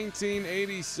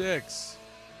 1986.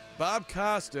 Bob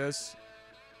Costas.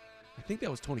 I think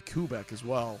that was Tony Kubek as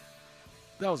well.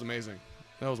 That was amazing.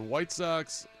 That was White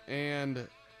Sox and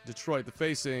Detroit, the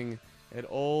facing at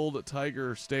Old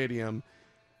Tiger Stadium.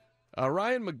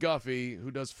 Ryan McGuffey,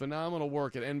 who does phenomenal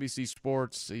work at NBC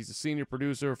Sports. He's a senior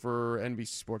producer for NBC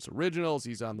Sports Originals.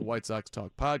 He's on the White Sox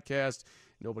Talk podcast.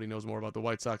 Nobody knows more about the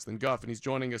White Sox than Guff, and he's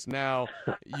joining us now.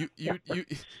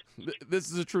 This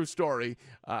is a true story.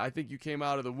 I think you came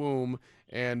out of the womb,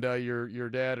 and your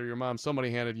dad or your mom,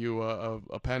 somebody handed you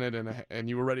a pennant, and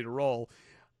you were ready to roll.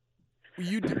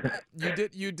 You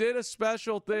did a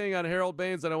special thing on Harold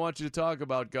Baines that I want you to talk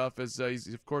about, Guff, as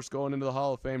he's of course going into the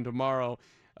Hall of Fame tomorrow.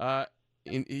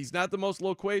 He's not the most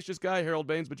loquacious guy, Harold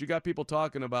Baines, but you got people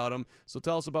talking about him. So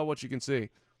tell us about what you can see.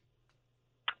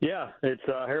 Yeah, it's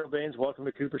Harold Baines. Welcome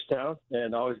to Cooperstown,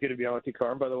 and always good to be on with you,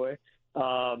 Carm, by the way.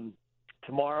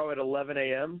 Tomorrow at 11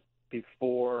 a.m.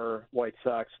 before White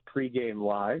Sox pregame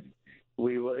live,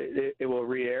 it will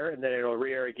re-air, and then it will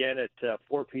re-air again at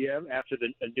 4 p.m. after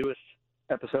the newest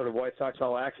episode of White Sox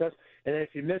All Access. And then if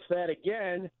you miss that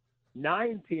again,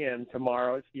 9 p.m.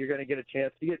 tomorrow, you're going to get a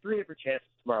chance. You get 3 different chances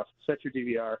tomorrow. So set your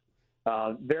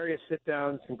DVR. Various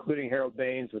sit-downs, including Harold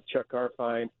Baines with Chuck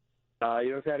Garfien.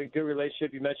 You've had a good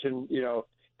relationship. You mentioned,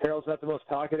 Harold's not the most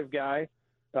talkative guy,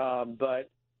 but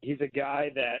he's a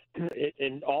guy that,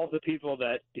 in all the people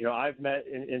that, I've met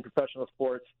in professional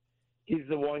sports, he's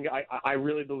the one guy. I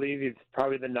really believe he's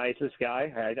probably the nicest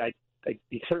guy.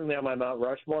 He's certainly on my Mount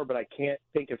Rushmore, but I can't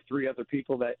think of 3 other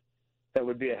people that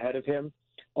would be ahead of him.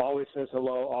 Always says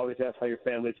hello, always asks how your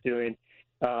family's doing.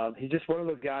 He's just one of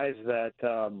those guys that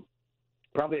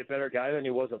probably a better guy than he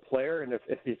was a player. And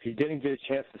if you didn't get a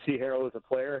chance to see Harold as a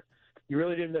player, you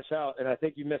really didn't miss out. And I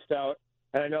think you missed out.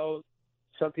 And I know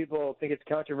some people think it's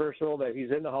controversial that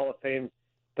he's in the Hall of Fame,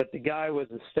 but the guy was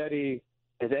as steady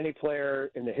as any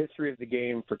player in the history of the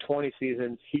game for 20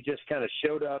 seasons. He just kind of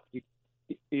showed up.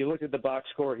 You looked at the box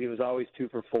score, he was always 2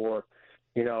 for 4,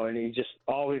 and he just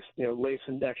always, laced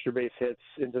some extra base hits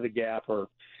into the gap or,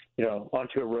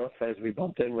 onto a roof, as we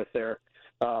bumped in with there.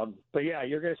 But yeah,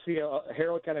 you're going to see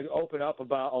Harold kind of open up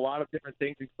about a lot of different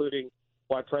things, including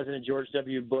why President George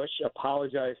W. Bush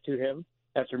apologized to him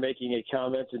after making a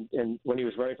comment and when he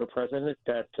was running for president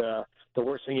that the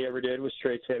worst thing he ever did was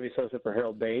trade Sammy Sosa for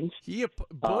Harold Baines.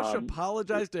 Bush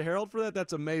apologized to Harold for that?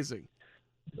 That's amazing.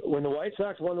 When the White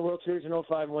Sox won the World Series in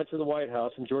 2005 and went to the White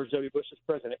House and George W. Bush was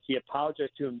president, he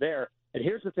apologized to him there. And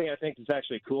here's the thing I think is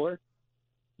actually cooler.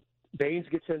 Baines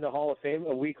gets in the Hall of Fame.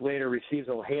 A week later, receives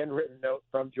a handwritten note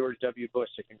from George W. Bush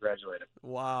to congratulate him.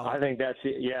 Wow. I think that's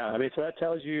it. Yeah. I mean, so that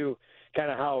tells you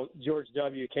kind of how George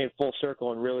W. came full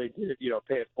circle and really did,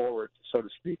 pay it forward, so to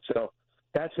speak. So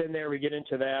that's in there. We get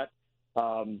into that.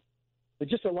 But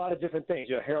just a lot of different things.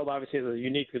 Harold obviously has a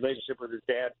unique relationship with his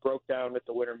dad, broke down at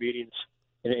the winter meetings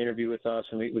in an interview with us,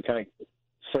 and we kind of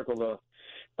circle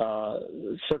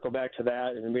back to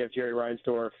that. And then we have Jerry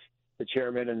Reinsdorf, the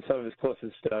chairman, and some of his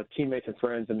closest teammates and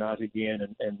friends, and Nazi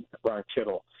Guillen and Ron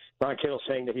Kittle. Ron Kittle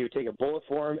saying that he would take a bullet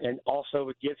for him and also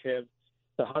would give him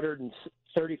the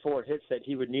 134 hits that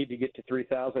he would need to get to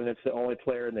 3,000. It's the only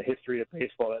player in the history of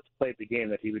baseball that's played the game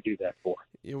that he would do that for.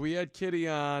 Yeah, we had Kitty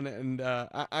on, and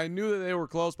I knew that they were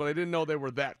close, but I didn't know they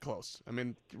were that close. I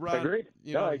mean, Ron, agreed.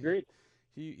 I agreed.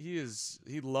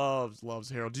 He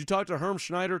loves Harold. Did you talk to Herm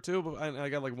Schneider too? I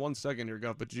got like 1 second here,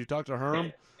 Guff. But did you talk to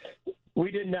Herm? We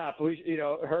did not.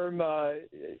 Herm,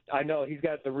 I know he's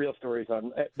got the real stories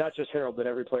on not just Harold, but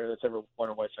every player that's ever worn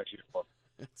a White Sox uniform.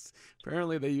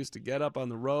 Apparently, they used to get up on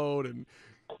the road and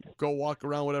go walk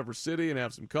around whatever city and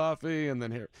have some coffee, and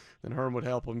then Herm would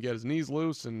help him get his knees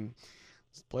loose and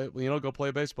play. Go play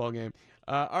a baseball game.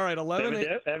 All right, 11.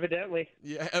 Evidently.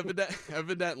 Yeah,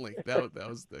 evidently. That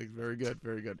was very good,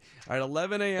 very good. All right,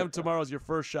 11 a.m. tomorrow is your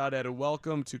first shot at it.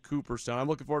 Welcome to Cooperstown. I'm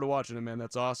looking forward to watching it, man.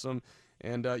 That's awesome.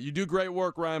 And you do great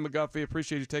work, Ryan McGuffey.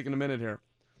 Appreciate you taking a minute here.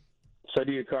 So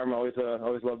do you, Carm. Always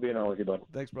love being on with you, bud.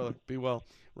 Thanks, brother. Be well.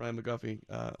 Ryan McGuffey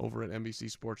over at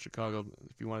NBC Sports Chicago.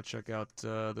 If you want to check out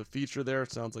the feature there,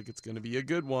 it sounds like it's going to be a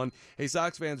good one. Hey,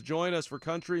 Sox fans, join us for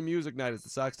Country Music Night as the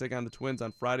Sox take on the Twins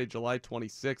on Friday, July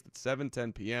 26th at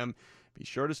 7:10 p.m. Be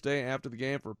sure to stay after the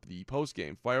game for the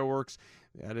post-game fireworks.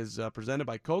 That is presented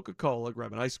by Coca-Cola.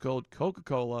 Grab an ice cold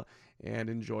Coca-Cola and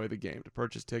enjoy the game. To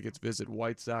purchase tickets, visit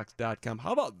whitesox.com.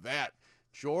 How about that?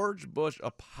 George Bush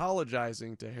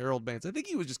apologizing to Harold Baines. I think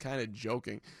he was just kind of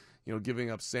joking, giving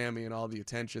up Sammy and all the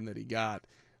attention that he got.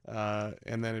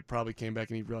 And then it probably came back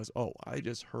and he realized, oh, I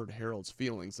just hurt Harold's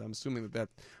feelings. I'm assuming that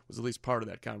was at least part of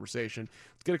that conversation.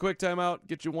 Let's get a quick timeout,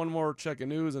 get you one more check of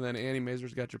news, and then Annie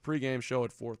Mazur's got your pregame show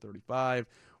at 4:35.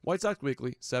 White Sox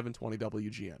Weekly, 720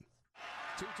 WGN.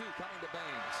 2-2 coming to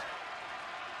Baines.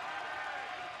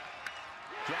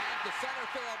 Drive to center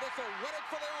field. This will win it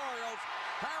for the Orioles.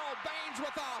 Harold Baines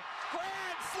with a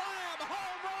grand slam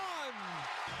home run.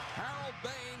 Harold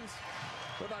Baines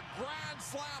with a grand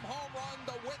slam home run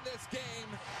to win this game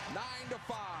 9-5.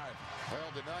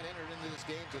 Harold did not enter into this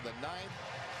game to the ninth.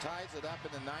 Ties it up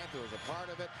in the ninth. There was a part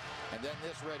of it. And then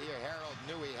this right here, Harold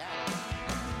knew he had it.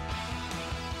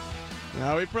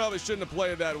 Now, we probably shouldn't have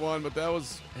played that one, but that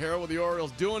was Harold with the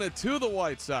Orioles doing it to the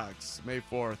White Sox, May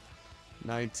 4th,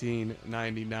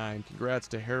 1999. Congrats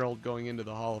to Harold going into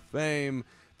the Hall of Fame.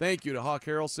 Thank you to Hawk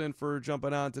Harrelson for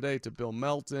jumping on today, to Bill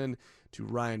Melton, to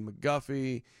Ryan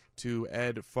McGuffey, to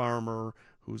Ed Farmer,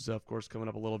 who's, of course, coming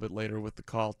up a little bit later with the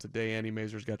call today. Andy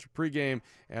Mazur's got your pregame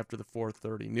after the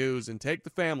 4:30 news. And take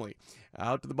the family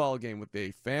out to the ball game with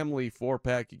a family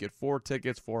 4-pack. You get 4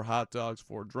 tickets, 4 hot dogs,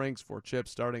 4 drinks, 4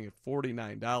 chips, starting at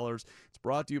 $49. It's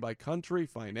brought to you by Country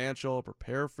Financial.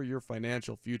 Prepare for your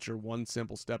financial future one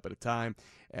simple step at a time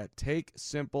at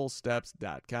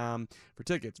TakeSimpleSteps.com. For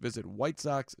tickets, visit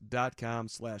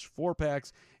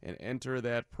WhiteSox.com/4packs and enter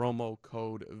that promo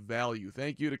code VALUE.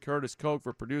 Thank you to Curtis Koch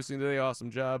for producing today.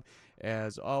 Awesome job,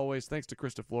 as always. Thanks to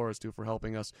Krista Flores, too, for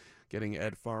helping us getting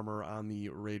Ed Farmer on the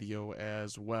radio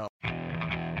as well.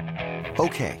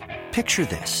 Okay, picture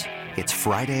this. It's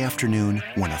Friday afternoon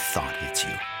when a thought hits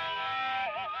you.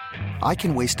 I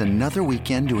can waste another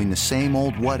weekend doing the same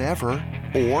old whatever,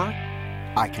 or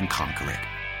I can conquer it.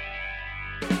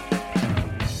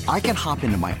 I can hop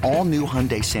into my all-new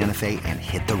Hyundai Santa Fe and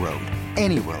hit the road.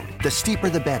 Any road. The steeper,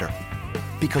 the better.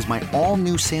 Because my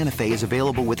all-new Santa Fe is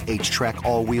available with H-Track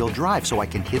all-wheel drive, so I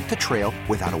can hit the trail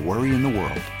without a worry in the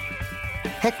world.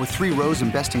 Heck, with 3 rows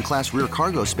and best-in-class rear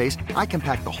cargo space, I can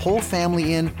pack the whole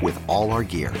family in with all our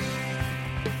gear.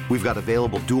 We've got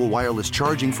available dual wireless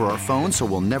charging for our phones, so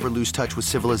we'll never lose touch with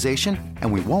civilization,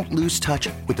 and we won't lose touch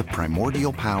with the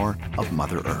primordial power of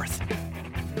Mother Earth.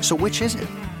 So which is it?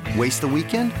 Waste the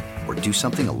weekend or do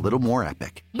something a little more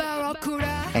epic?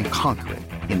 And conquer it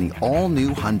in the all-new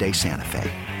Hyundai Santa Fe.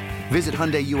 Visit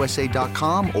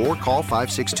HyundaiUSA.com or call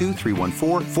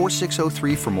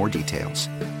 562-314-4603 for more details.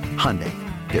 Hyundai,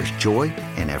 there's joy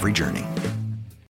in every journey.